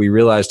fact, we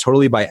realized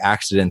totally by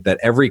accident that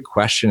every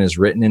question is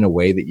written in a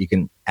way that you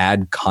can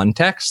add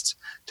context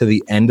to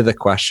the end of the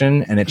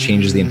question and it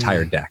changes the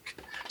entire deck.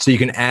 So you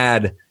can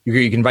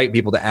invite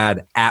people to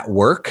add at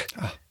work.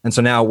 And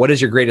so now, what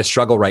is your greatest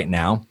struggle right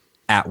now?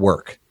 At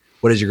work.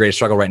 What is your greatest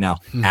struggle right now?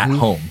 At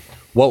home.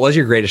 What was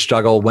your greatest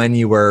struggle when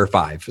you were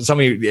 5? Some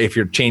of you, if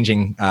you're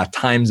changing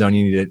time zone,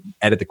 you need to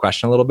edit the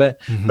question a little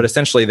bit. But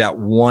essentially that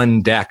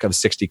one deck of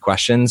 60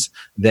 questions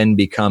then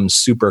becomes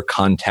super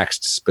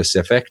context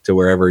specific to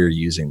wherever you're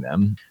using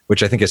them,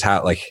 which I think is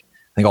how, I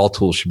think all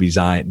tools should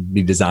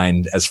be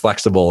designed as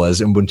flexible as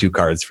Ubuntu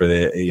cards for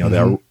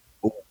the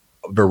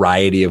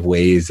variety of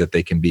ways that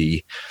they can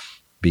be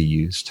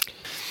used.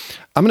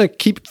 I'm going to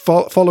keep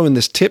following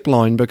this tip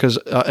line because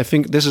I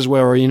think this is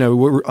where,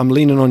 I'm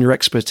leaning on your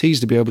expertise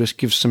to be able to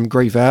give some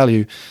great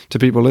value to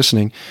people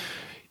listening.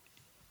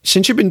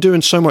 Since you've been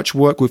doing so much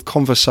work with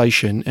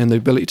conversation and the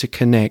ability to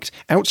connect,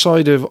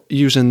 outside of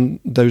using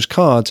those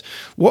cards,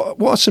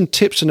 what are some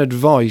tips and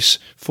advice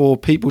for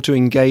people to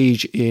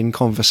engage in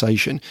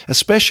conversation,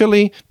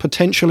 especially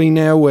potentially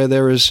now where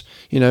there is,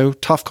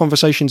 tough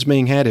conversations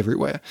being had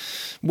everywhere?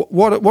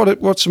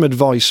 What's some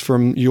advice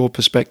from your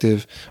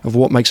perspective of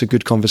what makes a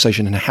good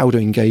conversation and how to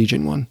engage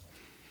in one?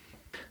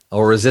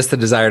 I'll resist the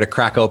desire to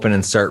crack open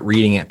and start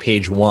reading at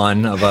page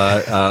 1 of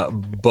a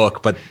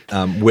book, but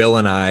Will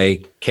and I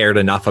cared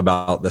enough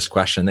about this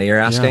question that you're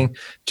asking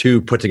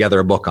to put together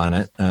a book on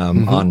it,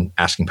 on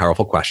asking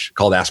powerful questions,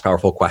 called Ask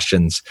Powerful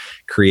Questions,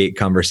 Create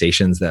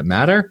Conversations That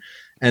Matter.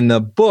 And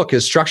the book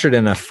is structured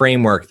in a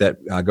framework that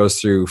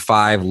goes through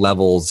 5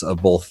 levels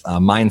of both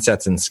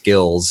mindsets and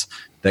skills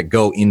that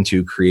go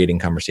into creating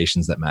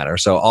conversations that matter.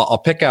 So I'll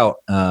pick out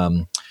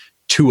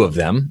 2 of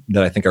them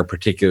that I think are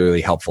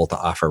particularly helpful to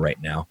offer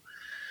right now.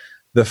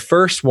 The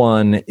first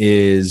one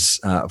is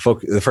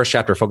the first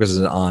chapter focuses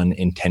on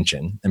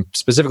intention, and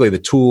specifically the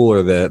tool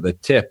or the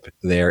tip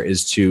there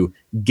is to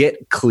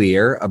get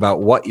clear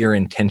about what your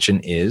intention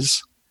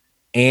is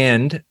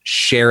and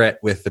share it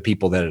with the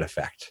people that it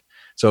affects.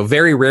 So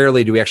very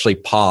rarely do we actually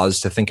pause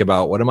to think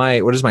about what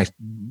is my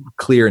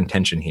clear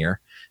intention here,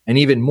 and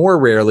even more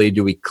rarely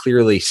do we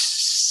clearly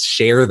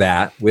share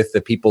that with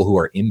the people who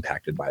are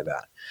impacted by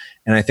that.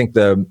 And I think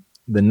the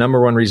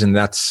number one reason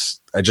that's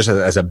just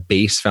as a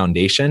base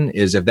foundation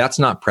is if that's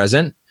not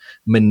present,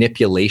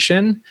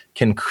 manipulation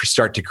can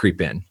start to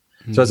creep in.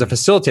 Mm-hmm. So as a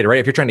facilitator, right,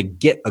 if you're trying to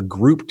get a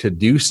group to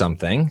do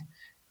something,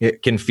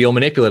 it can feel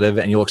manipulative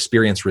and you'll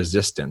experience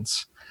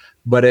resistance.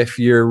 But if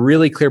you're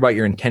really clear about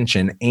your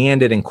intention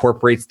and it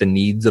incorporates the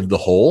needs of the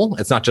whole,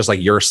 it's not just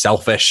like your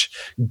selfish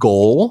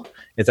goal.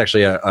 It's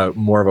actually a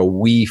more of a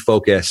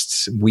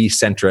we-focused,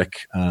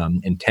 we-centric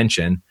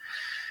intention.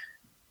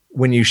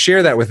 When you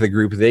share that with the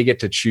group, they get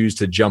to choose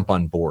to jump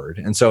on board.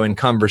 And so in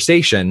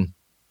conversation,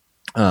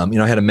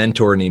 I had a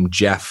mentor named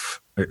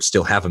Jeff, or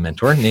still have a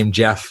mentor named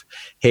Jeff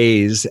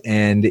Hayes.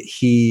 And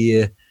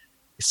he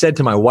said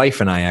to my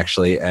wife and I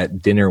actually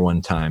at dinner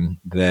one time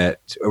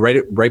that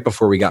right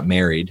before we got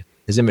married,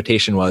 his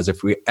invitation was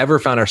if we ever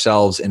found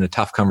ourselves in a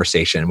tough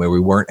conversation where we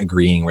weren't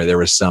agreeing, where there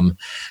was some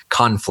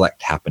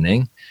conflict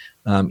happening,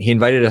 he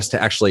invited us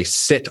to actually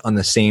sit on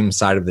the same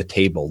side of the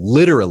table,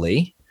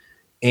 literally,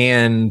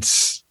 and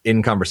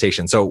in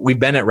conversation. So we've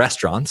been at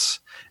restaurants,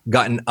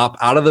 gotten up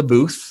out of the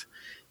booth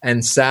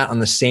and sat on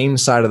the same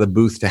side of the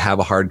booth to have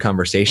a hard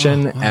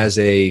conversation as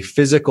a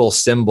physical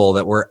symbol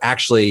that we're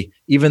actually,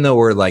 even though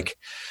we're like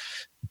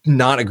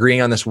not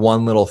agreeing on this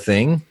one little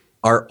thing,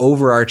 our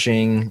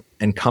overarching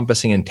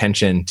encompassing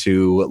intention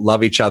to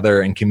love each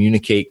other and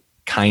communicate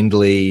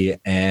kindly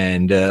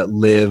and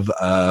live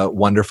a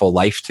wonderful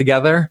life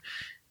together.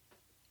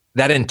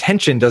 That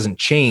intention doesn't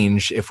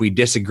change if we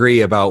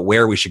disagree about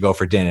where we should go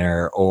for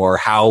dinner or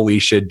how we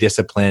should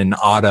discipline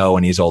Otto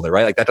when he's older,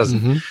 right? Like that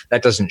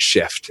doesn't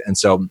shift. And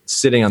so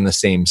sitting on the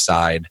same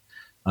side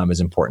is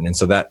important. And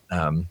so that,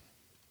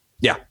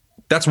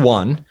 that's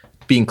one,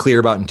 being clear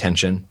about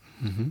intention.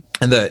 Mm-hmm.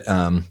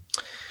 And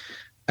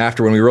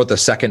after when we wrote the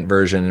second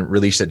version and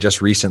released it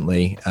just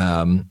recently,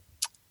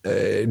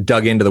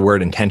 dug into the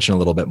word intention a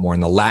little bit more,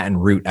 and the Latin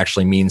root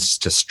actually means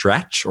to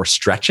stretch or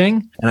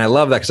stretching. And I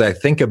love that because I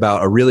think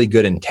about a really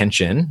good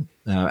intention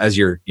as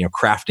you're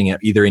crafting it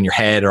either in your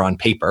head or on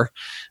paper.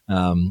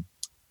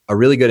 A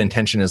really good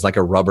intention is like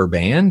a rubber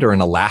band or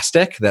an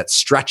elastic that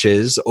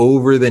stretches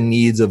over the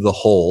needs of the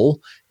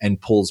whole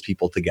and pulls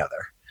people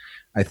together.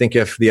 I think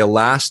if the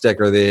elastic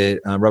or the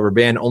rubber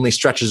band only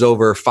stretches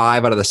over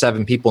 5 out of the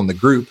 7 people in the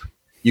group,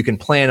 you can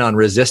plan on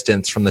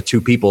resistance from the 2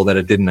 people that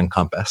it didn't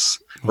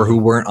encompass or who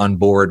weren't on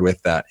board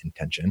with that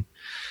intention.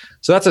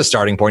 So that's a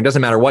starting point. It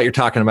doesn't matter what you're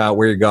talking about,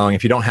 where you're going.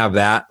 If you don't have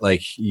that,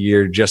 like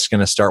you're just going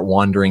to start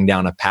wandering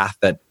down a path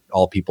that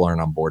all people aren't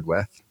on board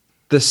with.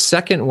 The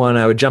second one,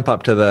 I would jump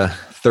up to the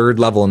 3rd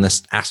level in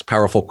this Ask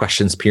Powerful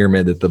Questions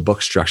pyramid that the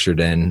book's structured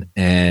in,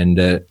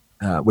 and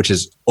which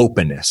is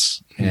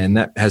openness. And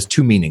that has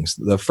 2 meanings.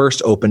 The first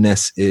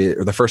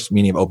the first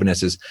meaning of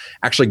openness is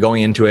actually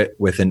going into it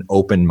with an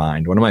open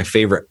mind. One of my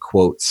favorite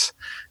quotes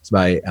is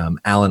by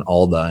Alan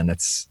Alda, and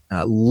it's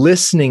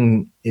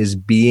listening is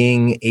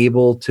being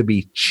able to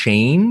be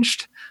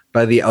changed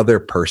by the other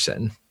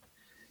person.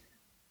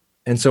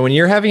 And so when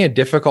you're having a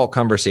difficult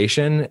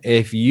conversation,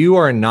 if you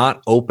are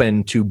not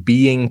open to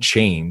being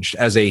changed,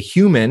 as a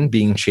human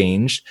being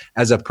changed,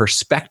 as a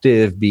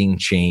perspective being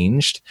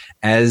changed,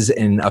 as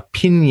an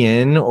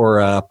opinion or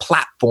a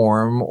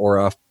platform or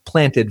a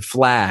planted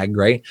flag,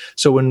 right?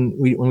 So when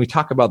we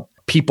talk about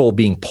people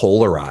being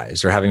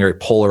polarized or having very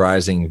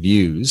polarizing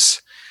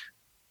views,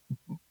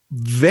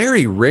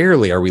 very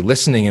rarely are we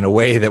listening in a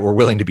way that we're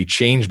willing to be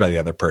changed by the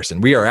other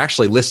person. We are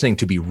actually listening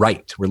to be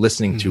right. We're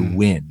listening to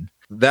win.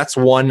 That's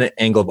one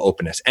angle of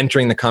openness,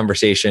 entering the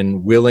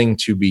conversation, willing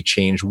to be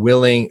changed,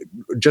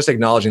 just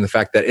acknowledging the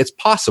fact that it's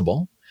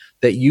possible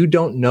that you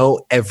don't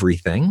know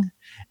everything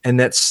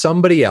and that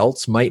somebody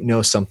else might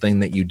know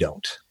something that you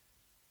don't.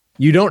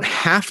 You don't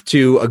have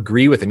to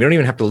agree with them. You don't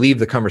even have to leave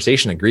the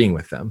conversation agreeing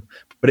with them.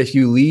 But if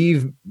you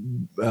leave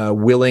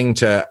willing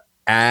to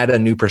add a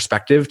new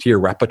perspective to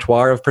your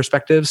repertoire of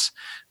perspectives,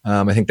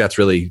 I think that's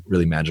really,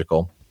 really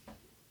magical.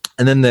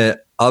 And then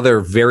the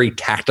other very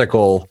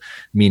tactical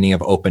meaning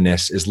of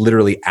openness is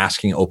literally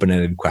asking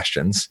open-ended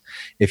questions.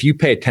 If you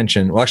pay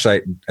attention, well,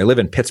 actually, I live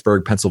in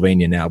Pittsburgh,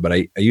 Pennsylvania now, but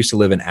I used to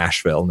live in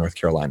Asheville, North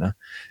Carolina.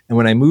 And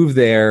when I moved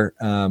there,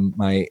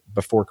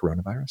 before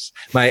coronavirus,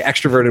 my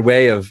extroverted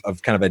way of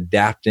kind of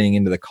adapting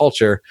into the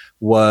culture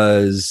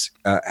was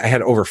I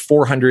had over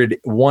 400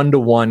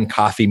 one-to-one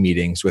coffee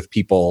meetings with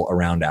people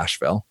around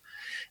Asheville.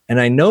 And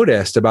I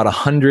noticed about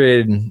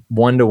 100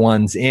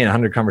 one-to-ones in,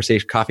 100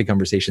 coffee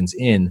conversations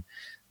in,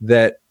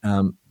 that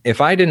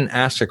if I didn't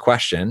ask a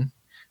question,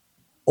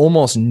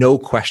 almost no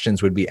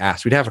questions would be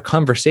asked. We'd have a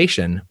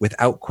conversation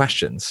without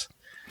questions.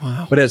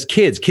 Wow. But as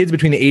kids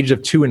between the age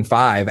of 2 and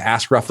 5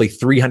 ask roughly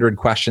 300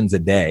 questions a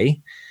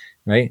day,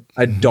 right?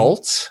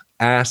 Adults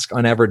ask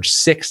on average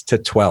 6 to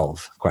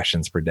 12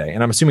 questions per day.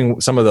 And I'm assuming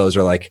some of those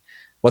are like,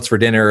 what's for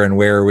dinner and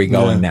where are we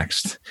going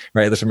next,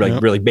 right? There's some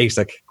really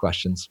basic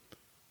questions.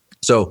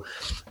 So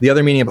the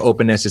other meaning of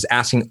openness is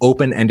asking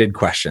open-ended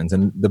questions.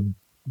 And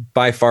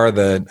by far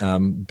the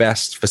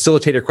best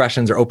facilitator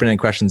questions or open-ended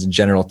questions in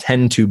general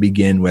tend to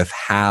begin with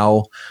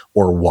how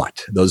or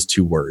what, those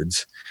two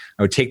words.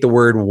 I would take the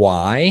word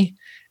why,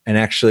 and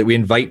actually we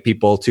invite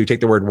people to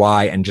take the word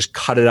why and just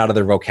cut it out of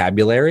their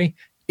vocabulary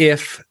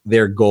if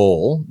their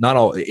goal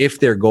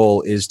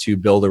is to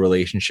build a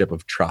relationship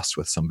of trust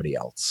with somebody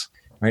else,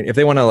 right? If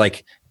they want to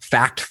like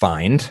fact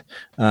find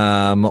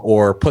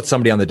or put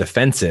somebody on the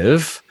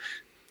defensive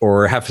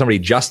or have somebody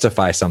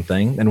justify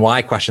something, then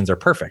why questions are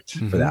perfect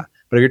for that.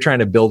 But if you're trying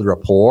to build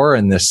rapport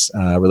in this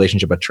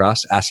relationship of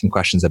trust, asking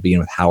questions that begin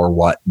with how or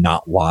what,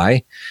 not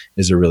why,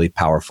 is a really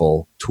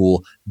powerful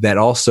tool that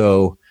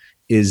also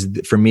is,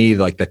 for me,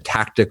 like the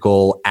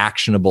tactical,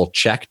 actionable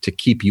check to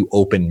keep you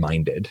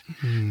open-minded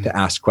to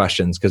ask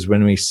questions. Because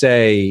when we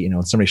say,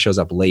 when somebody shows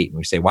up late and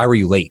we say, why were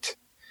you late?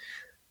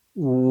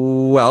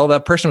 Well,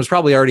 that person was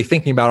probably already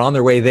thinking about on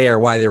their way there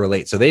why they were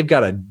late. So they've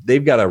got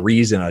a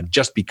reason, a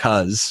just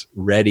because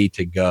ready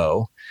to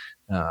go.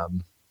 So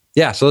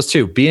those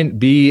two,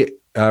 be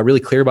really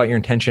clear about your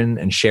intention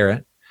and share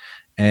it,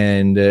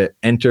 and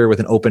enter with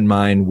an open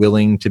mind,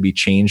 willing to be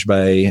changed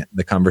by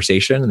the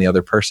conversation and the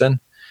other person,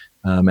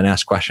 and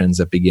ask questions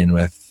that begin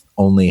with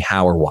only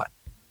how or what,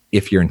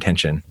 if your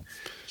intention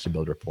is to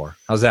build rapport.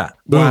 How's that?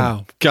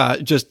 Wow.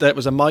 God, that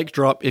was a mic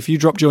drop. If you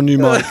dropped your new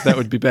mic, that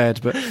would be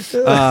bad. But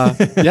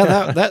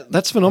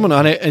that's phenomenal.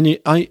 And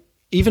I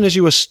even as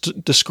you were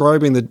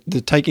describing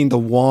the taking the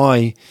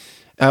why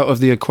out of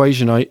the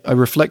equation, I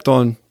reflect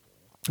on,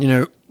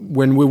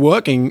 when we're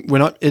working,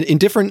 in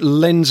different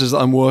lenses that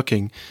I'm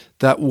working,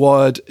 that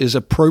word is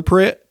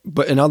appropriate,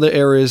 but in other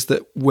areas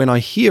that when I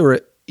hear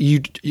it,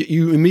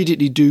 you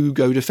immediately do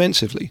go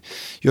defensively.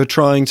 You're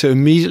trying to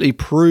immediately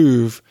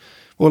prove,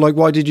 well, like,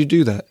 why did you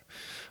do that?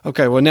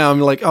 Okay, well, now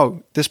I'm like,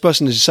 oh, this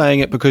person is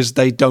saying it because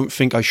they don't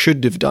think I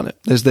should have done it.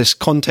 There's this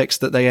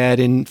context that they add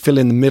in, fill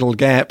in the middle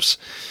gaps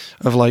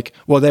of like,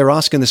 well, they're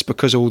asking this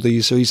because of all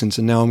these reasons,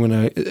 and now I'm going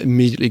to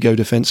immediately go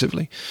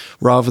defensively,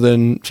 rather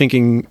than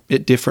thinking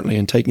it differently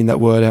and taking that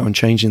word out and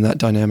changing that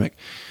dynamic.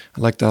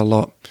 I like that a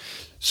lot.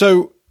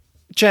 So,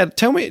 Chad,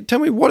 tell me,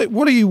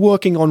 what are you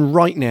working on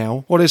right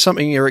now? What is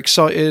something you're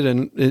excited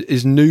and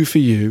is new for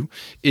you?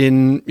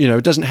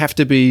 It doesn't have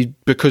to be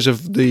because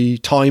of the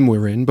time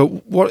we're in,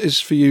 but what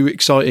is for you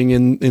exciting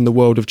in the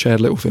world of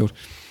Chad Littlefield?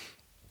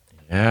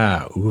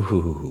 Yeah,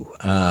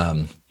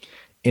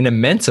 an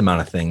immense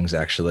amount of things,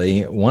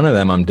 actually. One of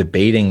them I'm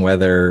debating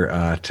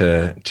whether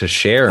to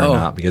share or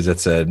not, because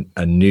it's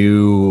a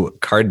new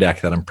card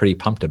deck that I'm pretty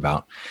pumped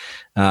about.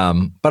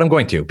 But I'm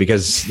going to,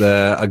 because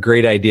a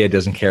great idea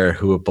doesn't care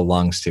who it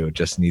belongs to. It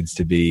just needs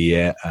to be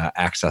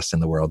accessed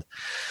in the world.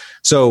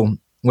 So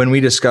when we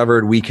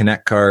discovered We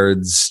Connect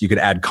cards, you could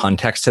add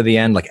context to the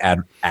end, like add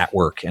at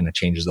work, and it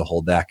changes the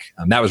whole deck.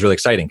 That was really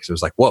exciting because it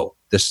was like, whoa,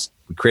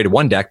 we created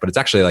one deck, but it's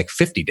actually like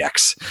 50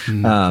 decks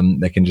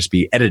that can just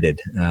be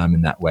edited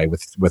in that way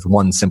with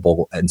one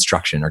simple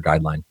instruction or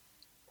guideline.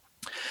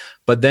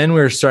 But then we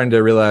were starting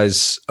to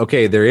realize,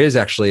 okay, there is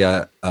actually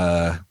a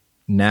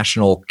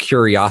national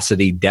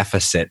curiosity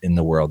deficit in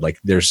the world. Like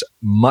there's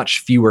much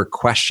fewer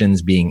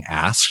questions being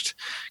asked.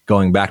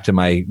 Going back to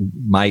my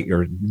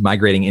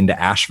migrating into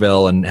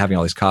Asheville and having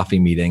all these coffee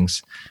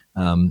meetings,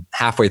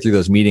 halfway through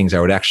those meetings,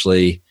 I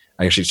actually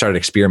started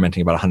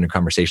experimenting about 100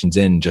 conversations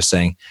in, just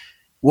saying,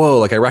 whoa,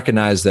 like I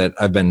recognize that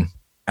I've been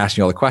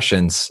asking all the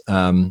questions,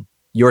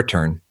 your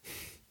turn.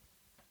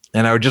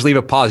 And I would just leave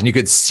a pause, and you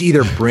could see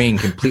their brain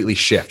completely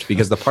shift,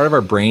 because the part of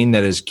our brain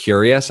that is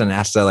curious and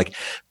has to like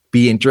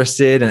be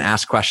interested and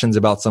ask questions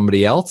about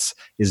somebody else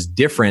is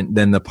different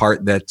than the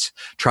part that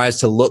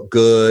tries to look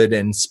good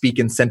and speak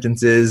in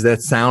sentences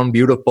that sound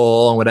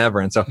beautiful and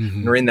whatever. And so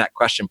when we're in that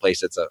question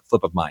place, it's a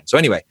flip of mind. So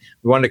anyway,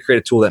 we wanted to create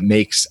a tool that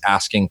makes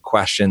asking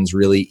questions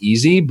really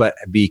easy, but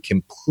be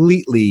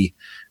completely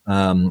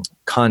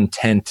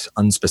content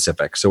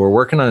unspecific. So we're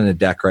working on a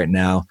deck right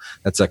now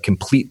that's a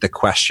complete the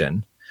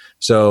question.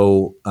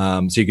 So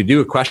you could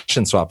do a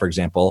question swap, for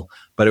example,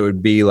 but it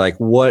would be like,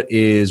 what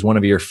is one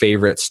of your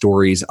favorite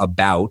stories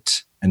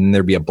about? And then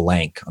there'd be a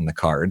blank on the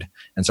card.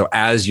 And so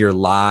as you're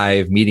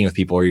live meeting with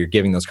people, or you're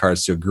giving those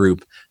cards to a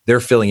group, they're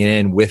filling it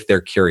in with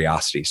their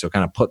curiosity. So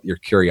kind of put your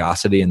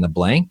curiosity in the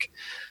blank.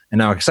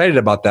 And I'm excited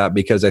about that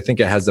because I think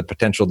it has the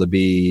potential to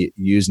be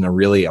used in a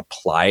really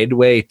applied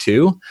way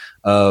too,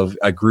 of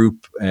a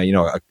group,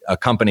 a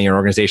company or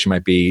organization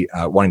might be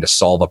wanting to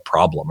solve a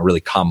problem, a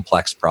really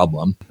complex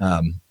problem.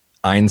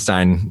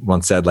 Einstein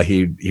once said, like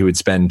he would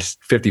spend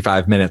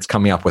 55 minutes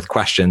coming up with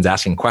questions,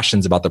 asking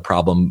questions about the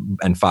problem,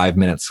 and 5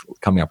 minutes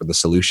coming up with the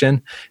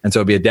solution. And so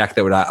it'd be a deck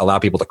that would allow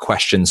people to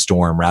question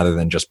storm rather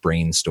than just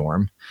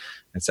brainstorm,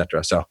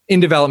 etc. So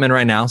in development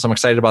right now. So I'm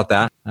excited about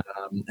that.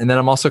 And then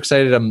I'm also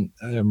excited. I'm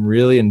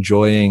really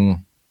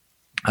enjoying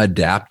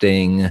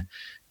adapting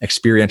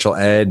experiential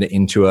ed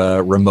into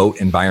a remote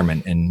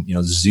environment. And,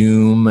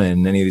 Zoom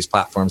and any of these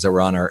platforms that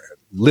we're on are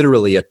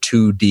literally a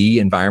 2D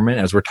environment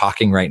as we're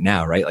talking right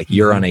now, right? Like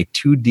you're on a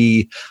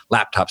 2D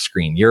laptop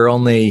screen. You're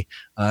only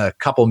a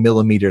couple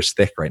millimeters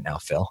thick right now,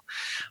 Phil.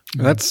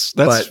 That's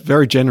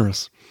very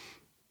generous.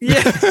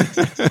 Yeah.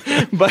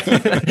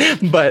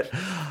 but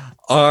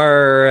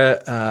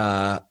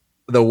our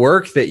the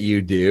work that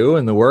you do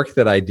and the work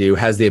that I do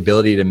has the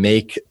ability to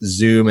make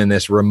Zoom and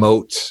this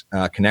remote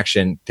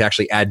connection to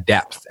actually add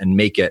depth and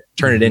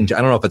turn it into,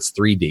 I don't know if it's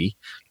 3D,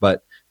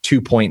 but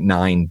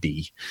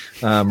 2.9D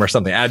or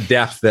something. Add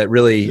depth that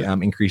really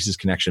increases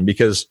connection,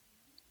 because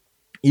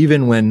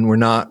even when we're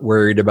not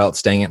worried about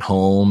staying at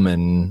home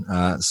and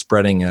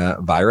spreading a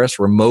virus,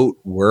 remote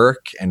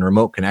work and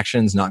remote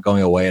connections not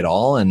going away at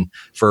all. And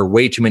for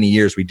way too many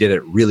years, we did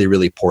it really,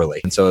 really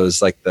poorly. And so it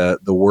was like the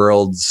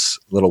world's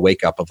little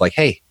wake up of like,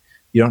 hey,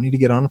 you don't need to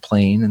get on a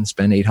plane and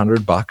spend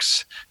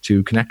 $800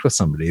 to connect with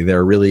somebody. There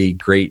are really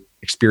great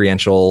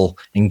experiential,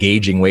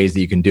 engaging ways that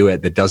you can do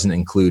it that doesn't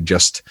include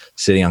just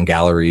sitting on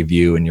gallery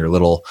view in your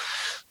little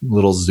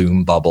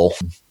Zoom bubble,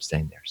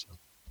 staying there. So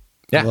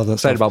yeah,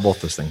 excited about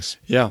both those things.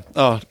 Yeah.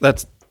 Oh,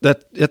 that's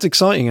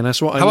exciting. And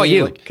that's what How about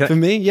you? Like, for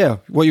me, yeah.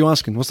 What are you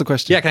asking? What's the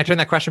question? Yeah. Can I turn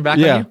that question back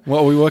on you?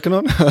 What are we working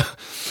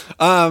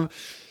on?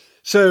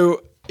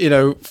 So,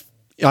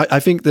 I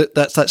think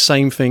that's that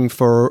same thing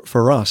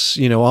for us.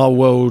 Our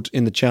world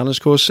in the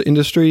challenge course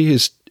industry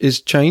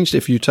is changed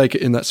if you take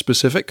it in that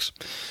specifics.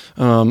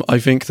 I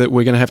think that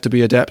we're going to have to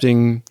be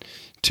adapting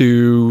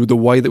to the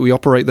way that we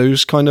operate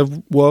those kind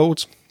of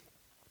worlds.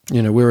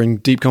 We're in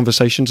deep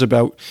conversations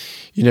about,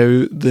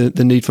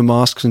 the need for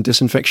masks and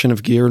disinfection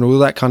of gear and all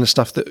that kind of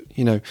stuff that,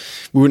 we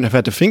wouldn't have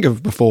had to think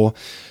of before.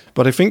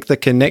 But I think the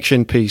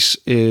connection piece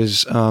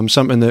is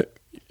something that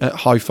at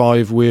High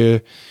Five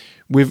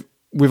we've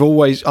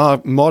always,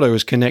 our motto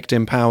is connect,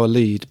 empower,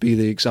 lead, be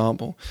the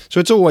example.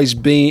 So there's always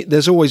been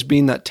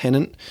that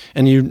tenet,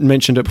 and you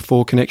mentioned it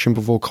before, connection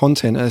before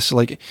content, as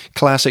like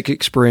classic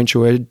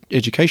experiential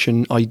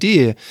education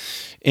idea.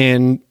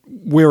 And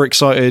we're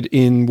excited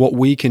in what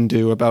we can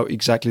do about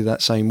exactly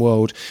that same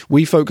world.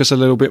 We're focusing a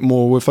little bit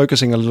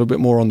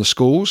more on the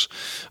schools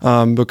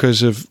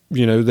because of,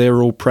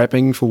 they're all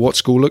prepping for what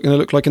school going to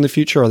look like in the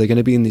future. Are they going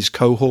to be in these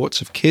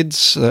cohorts of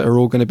kids that are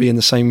all going to be in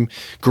the same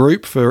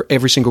group for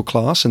every single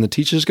class, and the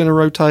teacher's going to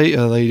rotate?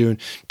 Are they doing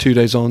 2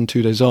 days on,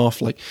 2 days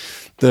off? Like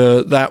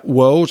that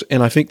world.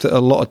 And I think that a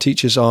lot of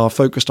teachers are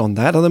focused on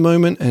that at the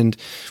moment, and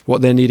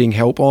what they're needing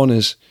help on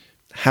is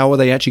how are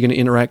they actually going to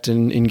interact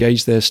and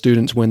engage their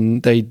students when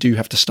they do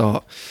have to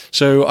start.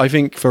 So I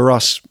think for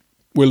us,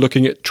 we're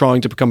looking at trying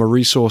to become a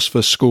resource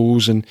for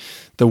schools and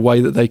the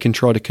way that they can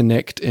try to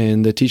connect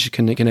and the teachers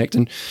can connect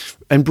and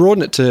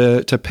broaden it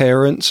to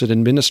parents and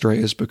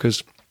administrators,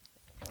 because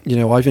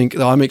I think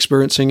I'm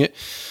experiencing it,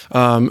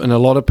 and a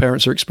lot of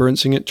parents are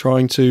experiencing it,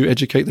 trying to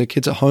educate their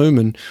kids at home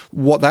and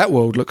what that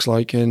world looks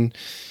like. And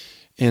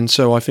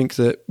so I think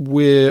that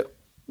we're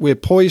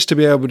poised to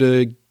be able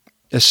to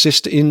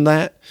assist in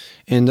that,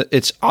 and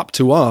it's up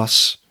to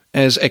us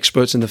as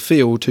experts in the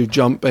field to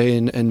jump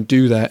in and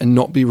do that and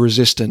not be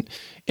resistant.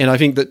 And I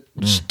think that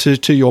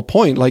to your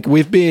point, like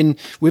we've been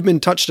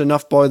touched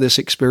enough by this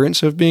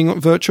experience of being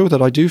virtual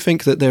that I do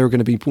think that there are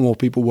going to be more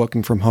people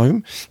working from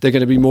home. There are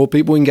going to be more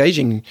people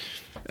engaging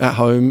at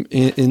home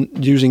in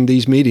using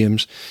these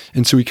mediums,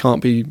 and so we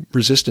can't be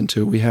resistant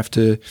to it. We have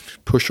to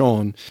push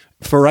on.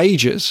 For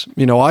ages,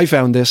 I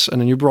found this,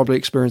 and you probably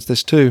experienced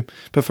this too,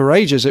 but for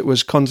ages it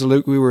was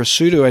convolute. We were a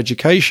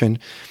pseudo-education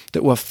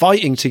that were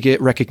fighting to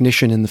get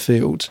recognition in the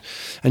field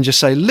and just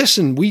say,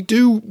 listen,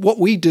 what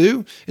we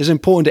do is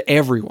important to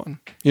everyone.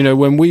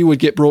 When we would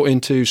get brought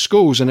into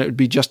schools and it would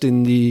be just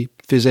in the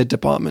phys ed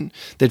department,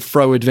 they'd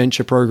throw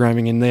adventure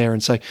programming in there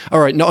and say, all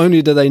right, not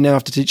only do they now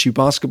have to teach you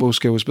basketball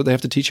skills, but they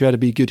have to teach you how to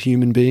be good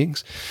human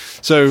beings.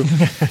 So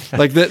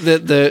like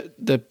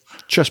the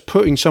just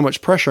putting so much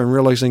pressure and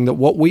realizing that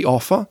what we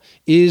offer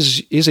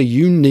is a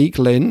unique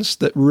lens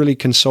that really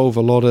can solve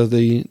a lot of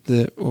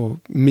or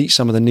meet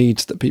some of the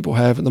needs that people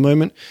have at the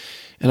moment.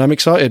 And I'm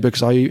excited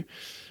because I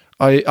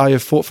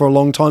have thought for a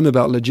long time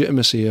about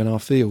legitimacy in our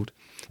field.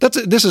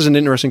 This is an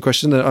interesting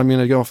question that I'm going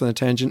to go off on a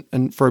tangent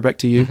and throw back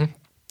to you. Mm-hmm.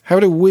 How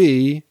do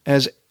we,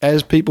 as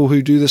people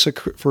who do this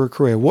for a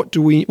career,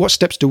 what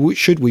steps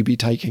should we be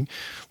taking?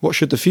 What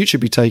should the future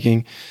be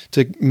taking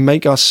to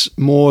make us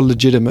more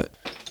legitimate?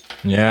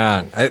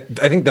 Yeah, I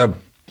think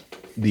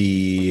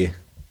the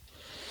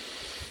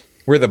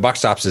where the buck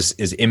stops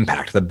is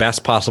impact. The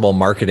best possible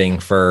marketing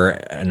for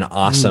an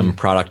awesome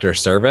product or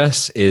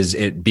service is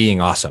it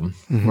being awesome,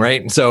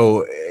 right?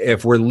 So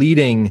if we're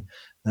leading,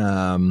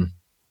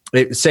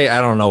 say,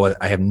 I don't know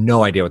I have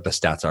no idea what the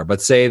stats are,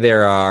 but say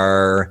there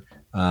are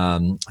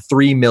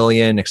 3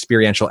 million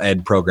experiential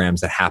ed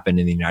programs that happen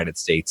in the United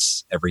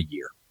States every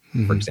year,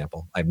 for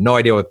example. I have no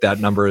idea what that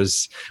number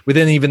is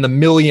within even the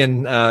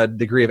million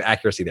degree of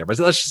accuracy there. But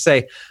let's just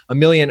say 1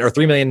 million or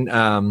 3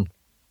 million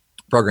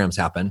programs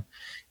happen.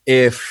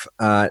 If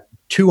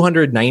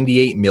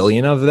 298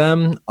 million of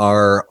them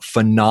are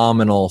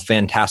phenomenal,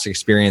 fantastic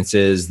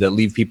experiences that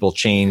leave people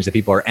changed, that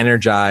people are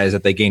energized,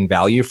 that they gain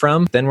value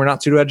from, then we're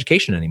not pseudo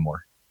education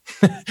anymore.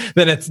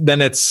 then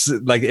it's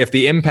like, if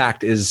the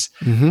impact is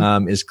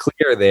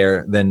clear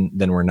there, then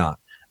we're not.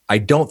 I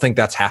don't think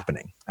that's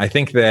happening. I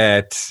think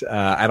that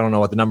I don't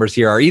know what the numbers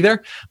here are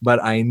either,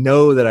 but I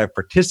know that I've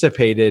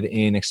participated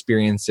in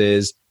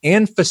experiences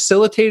and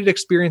facilitated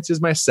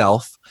experiences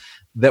myself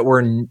that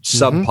were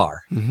subpar,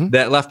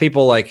 that left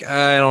people like,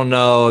 I don't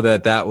know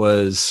that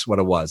was what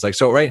it was. Like,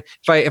 so, right.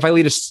 If I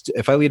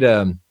lead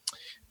a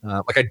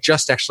like I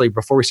just actually,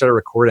 before we started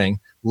recording,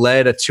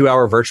 led a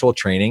 2-hour virtual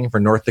training for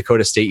North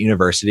Dakota State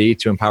University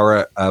to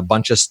empower a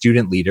bunch of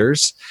student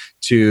leaders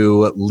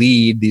to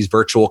lead these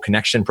virtual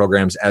connection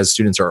programs as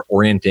students are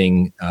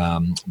orienting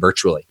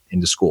virtually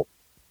into school.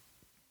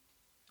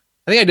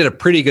 I think I did a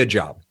pretty good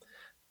job,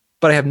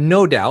 but I have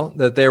no doubt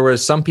that there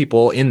was some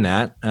people in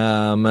that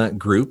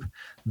group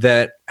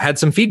that had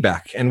some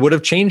feedback and would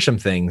have changed some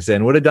things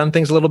and would have done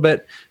things a little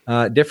bit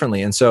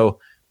differently. And so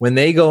when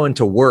they go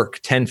into work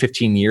 10,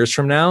 15 years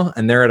from now,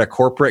 and they're at a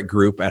corporate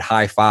group at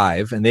High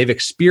Five, and they've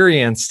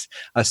experienced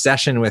a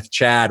session with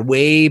Chad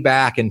way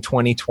back in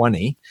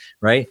 2020,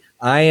 right?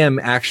 I am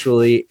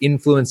actually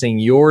influencing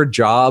your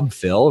job,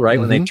 Phil, right?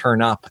 When they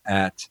turn up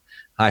at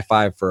High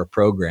Five for a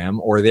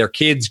program, or their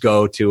kids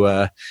go to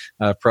a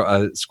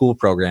school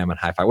program at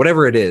High Five,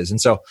 whatever it is.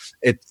 And so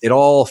it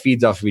all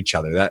feeds off of each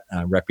other, that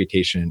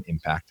reputation and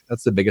impact.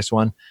 That's the biggest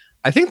one.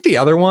 I think the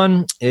other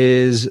one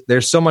is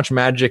there's so much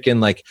magic in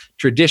like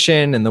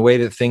tradition and the way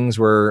that things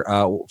were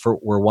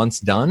once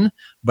done.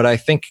 But I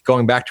think,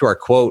 going back to our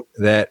quote,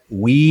 that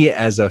we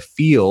as a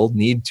field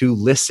need to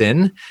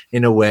listen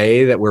in a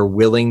way that we're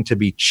willing to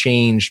be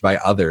changed by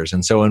others.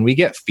 And so when we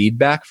get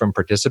feedback from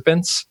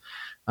participants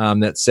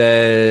that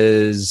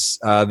says,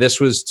 this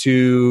was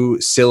too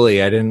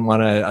silly, I didn't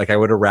want to, like, I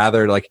would have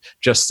rather like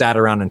just sat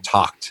around and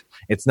talked.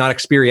 It's not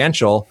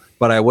experiential,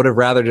 but I would have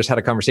rather just had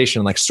a conversation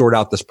and like sort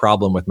out this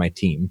problem with my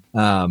team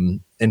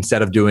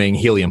instead of doing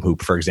helium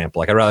hoop, for example.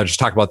 Like, I'd rather just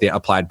talk about the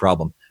applied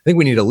problem. I think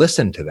we need to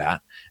listen to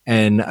that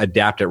and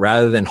adapt it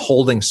rather than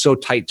holding so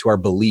tight to our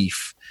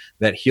belief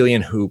that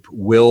helium hoop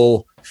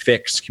will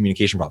fix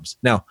communication problems.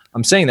 Now,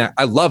 I'm saying that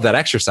I love that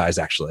exercise,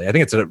 actually. I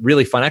think it's a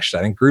really fun exercise.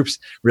 I think groups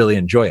really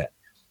enjoy it.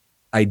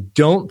 I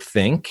don't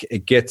think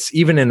it gets,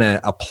 even in an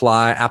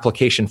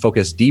application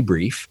focused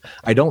debrief,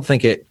 I don't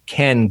think it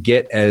can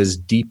get as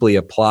deeply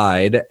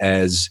applied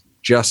as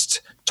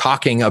just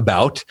talking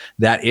about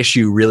that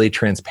issue really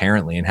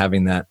transparently and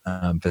having that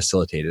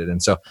facilitated.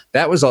 And so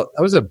that was a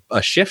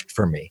shift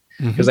for me,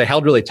 because I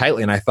held really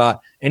tightly, and I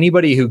thought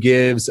anybody who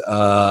gives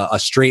a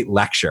straight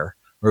lecture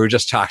or who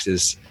just talks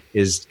is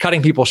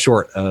cutting people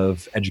short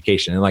of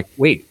education. And like,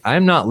 wait,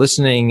 I'm not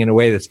listening in a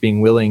way that's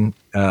being willing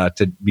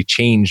to be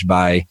changed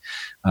by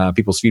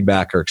people's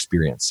feedback or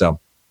experience.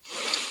 So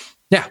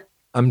yeah,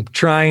 I'm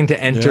trying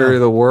to enter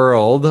the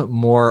world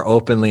more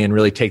openly and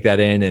really take that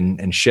in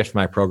and shift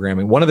my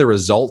programming. One of the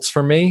results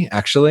for me,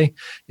 actually,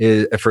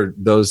 is, for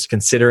those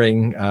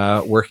considering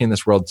working in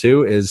this world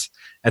too, is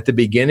at the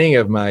beginning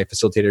of my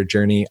facilitator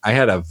journey, I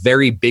had a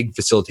very big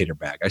facilitator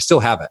bag. I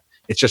still have it.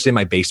 It's just in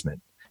my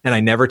basement. And I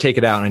never take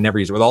it out, and I never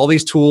use it, with all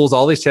these tools,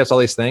 all these tips, all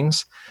these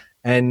things.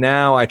 And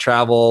now I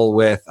travel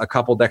with a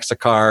couple decks of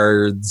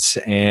cards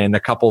and a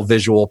couple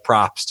visual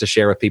props to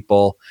share with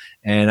people.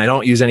 And I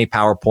don't use any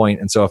PowerPoint.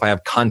 And so if I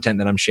have content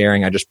that I'm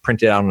sharing, I just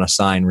print it out on a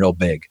sign real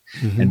big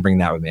and bring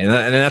that with me. And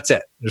that's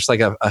it. Just like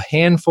a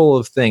handful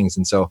of things.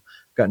 And so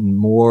I've gotten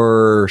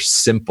more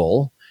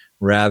simple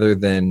rather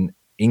than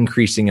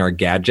increasing our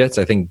gadgets.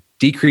 I think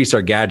decrease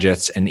our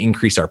gadgets and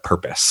increase our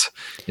purpose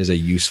is a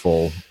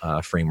useful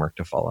framework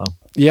to follow.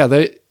 Yeah,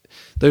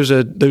 those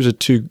are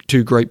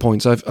two great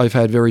points. I've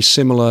had very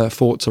similar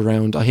thoughts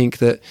around. I think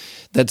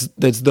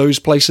there's those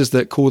places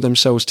that call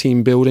themselves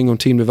team building or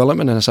team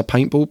development, and it's a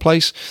paintball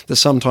place that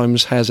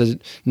sometimes has a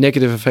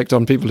negative effect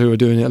on people who are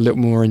doing it a little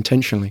more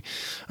intentionally.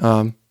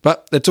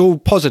 But it's all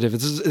positive.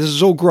 This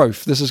is all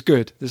growth. This is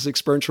good. This is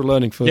experiential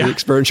learning for the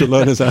experiential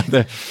learners out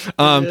there.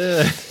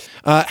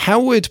 How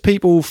would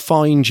people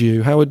find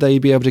you? How would they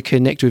be able to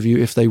connect with you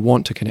if they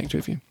want to connect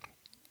with you?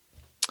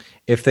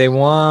 If they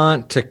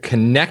want to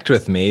connect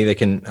with me, they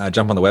can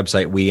jump on the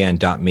website,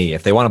 weand.me.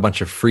 If they want a bunch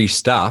of free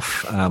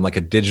stuff, like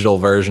a digital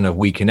version of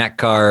We Connect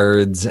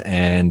cards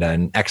and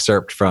an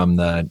excerpt from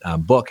the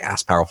book,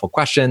 Ask Powerful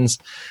Questions,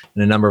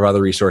 and a number of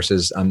other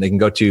resources, they can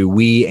go to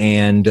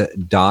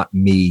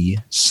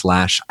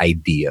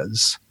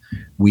weand.me/ideas.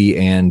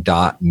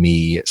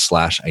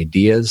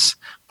 weand.me/ideas.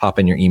 Pop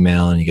in your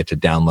email and you get to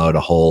download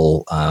a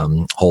whole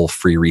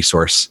free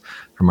resource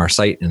from our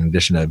site, in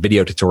addition to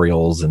video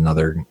tutorials and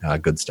other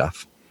good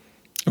stuff.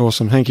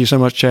 Awesome. Thank you so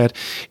much, Chad.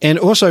 And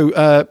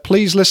also,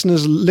 please,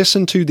 listeners,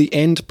 listen to the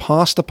end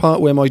past the part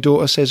where my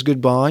daughter says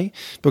goodbye,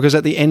 because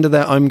at the end of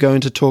that, I'm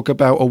going to talk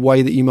about a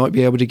way that you might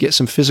be able to get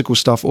some physical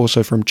stuff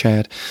also from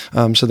Chad.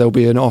 So there'll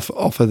be an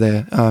offer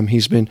there.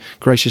 He's been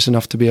gracious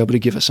enough to be able to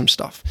give us some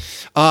stuff.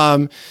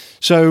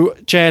 So,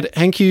 Chad,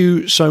 thank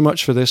you so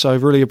much for this.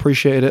 I've really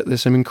appreciated it.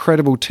 There's some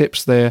incredible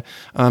tips there.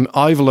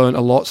 I've learned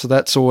a lot, so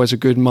that's always a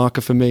good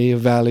marker for me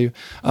of value.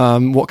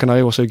 What can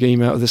I also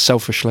gain out of this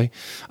selfishly?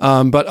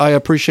 But I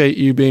appreciate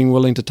you being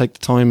willing to take the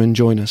time and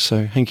join us.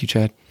 So, thank you,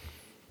 Chad.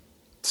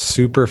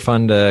 Super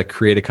fun to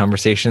create a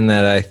conversation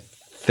that I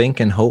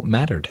think and hope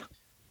mattered.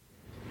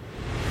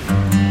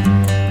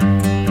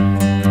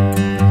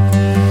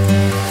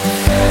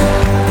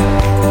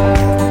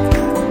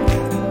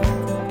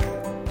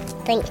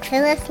 Thanks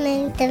for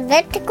listening to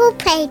Vertical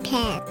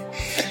Playpen.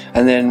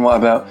 And then what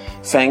about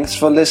thanks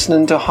for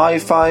listening to High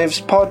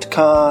Fives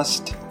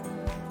podcast?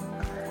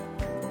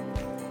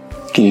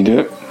 Can you do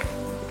it?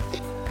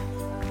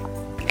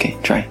 Okay,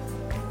 try.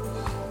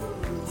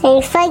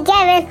 Thanks for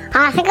giving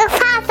Article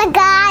Pasta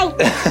Guy.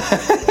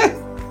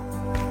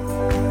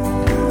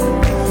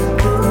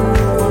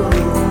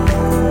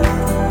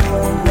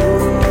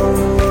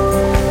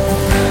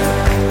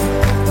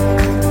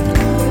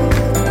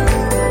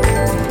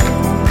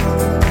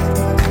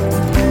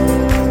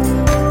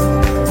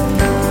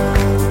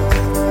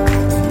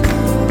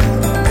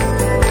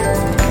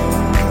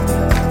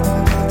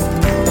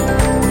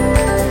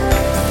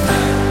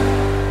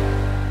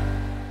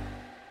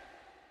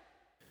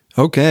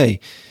 Okay.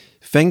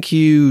 Thank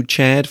you,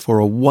 Chad, for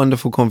a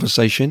wonderful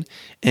conversation.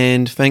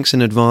 And thanks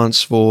in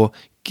advance for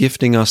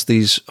gifting us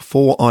these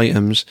 4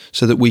 items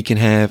so that we can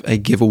have a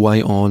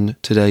giveaway on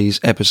today's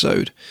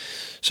episode.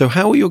 So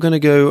how are you going to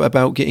go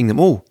about getting them?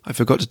 Oh, I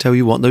forgot to tell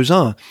you what those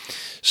are.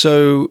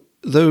 So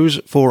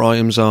those 4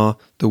 items are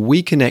the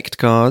We Connect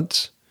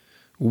cards,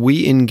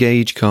 We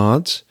Engage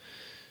cards,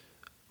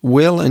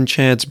 Will and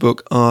Chad's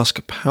book,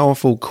 Ask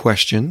Powerful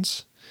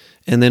Questions,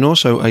 and then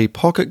also a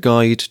pocket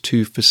guide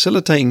to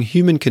facilitating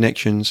human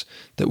connections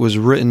that was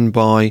written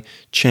by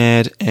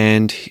Chad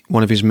and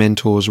one of his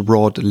mentors,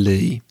 Rod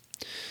Lee.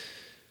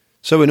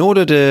 So in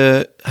order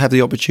to have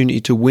the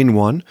opportunity to win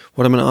one,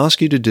 what I'm going to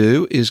ask you to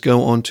do is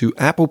go on to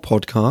Apple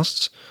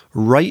Podcasts,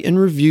 rate and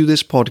review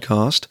this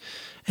podcast,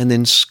 and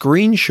then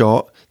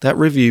screenshot that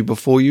review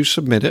before you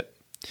submit it,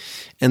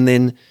 and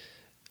then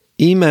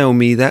email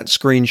me that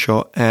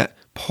screenshot at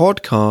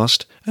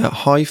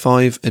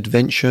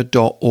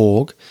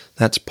podcast@highfiveadventure.org.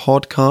 That's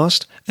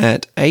podcast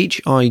at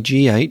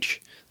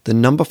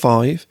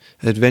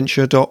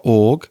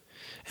HIGH5adventure.org.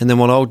 And then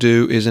what I'll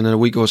do is in a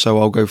week or so,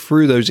 I'll go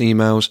through those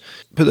emails,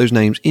 put those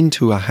names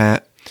into a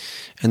hat,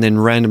 and then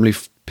randomly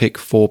pick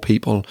 4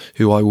 people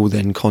who I will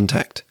then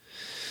contact.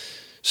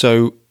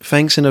 So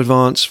thanks in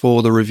advance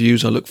for the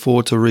reviews. I look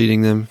forward to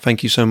reading them.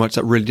 Thank you so much.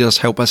 That really does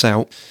help us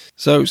out.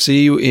 So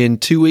see you in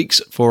 2 weeks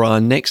for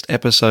our next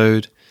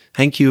episode.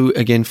 Thank you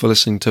again for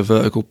listening to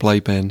Vertical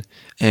Playpen,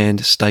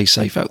 and stay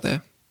safe out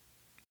there.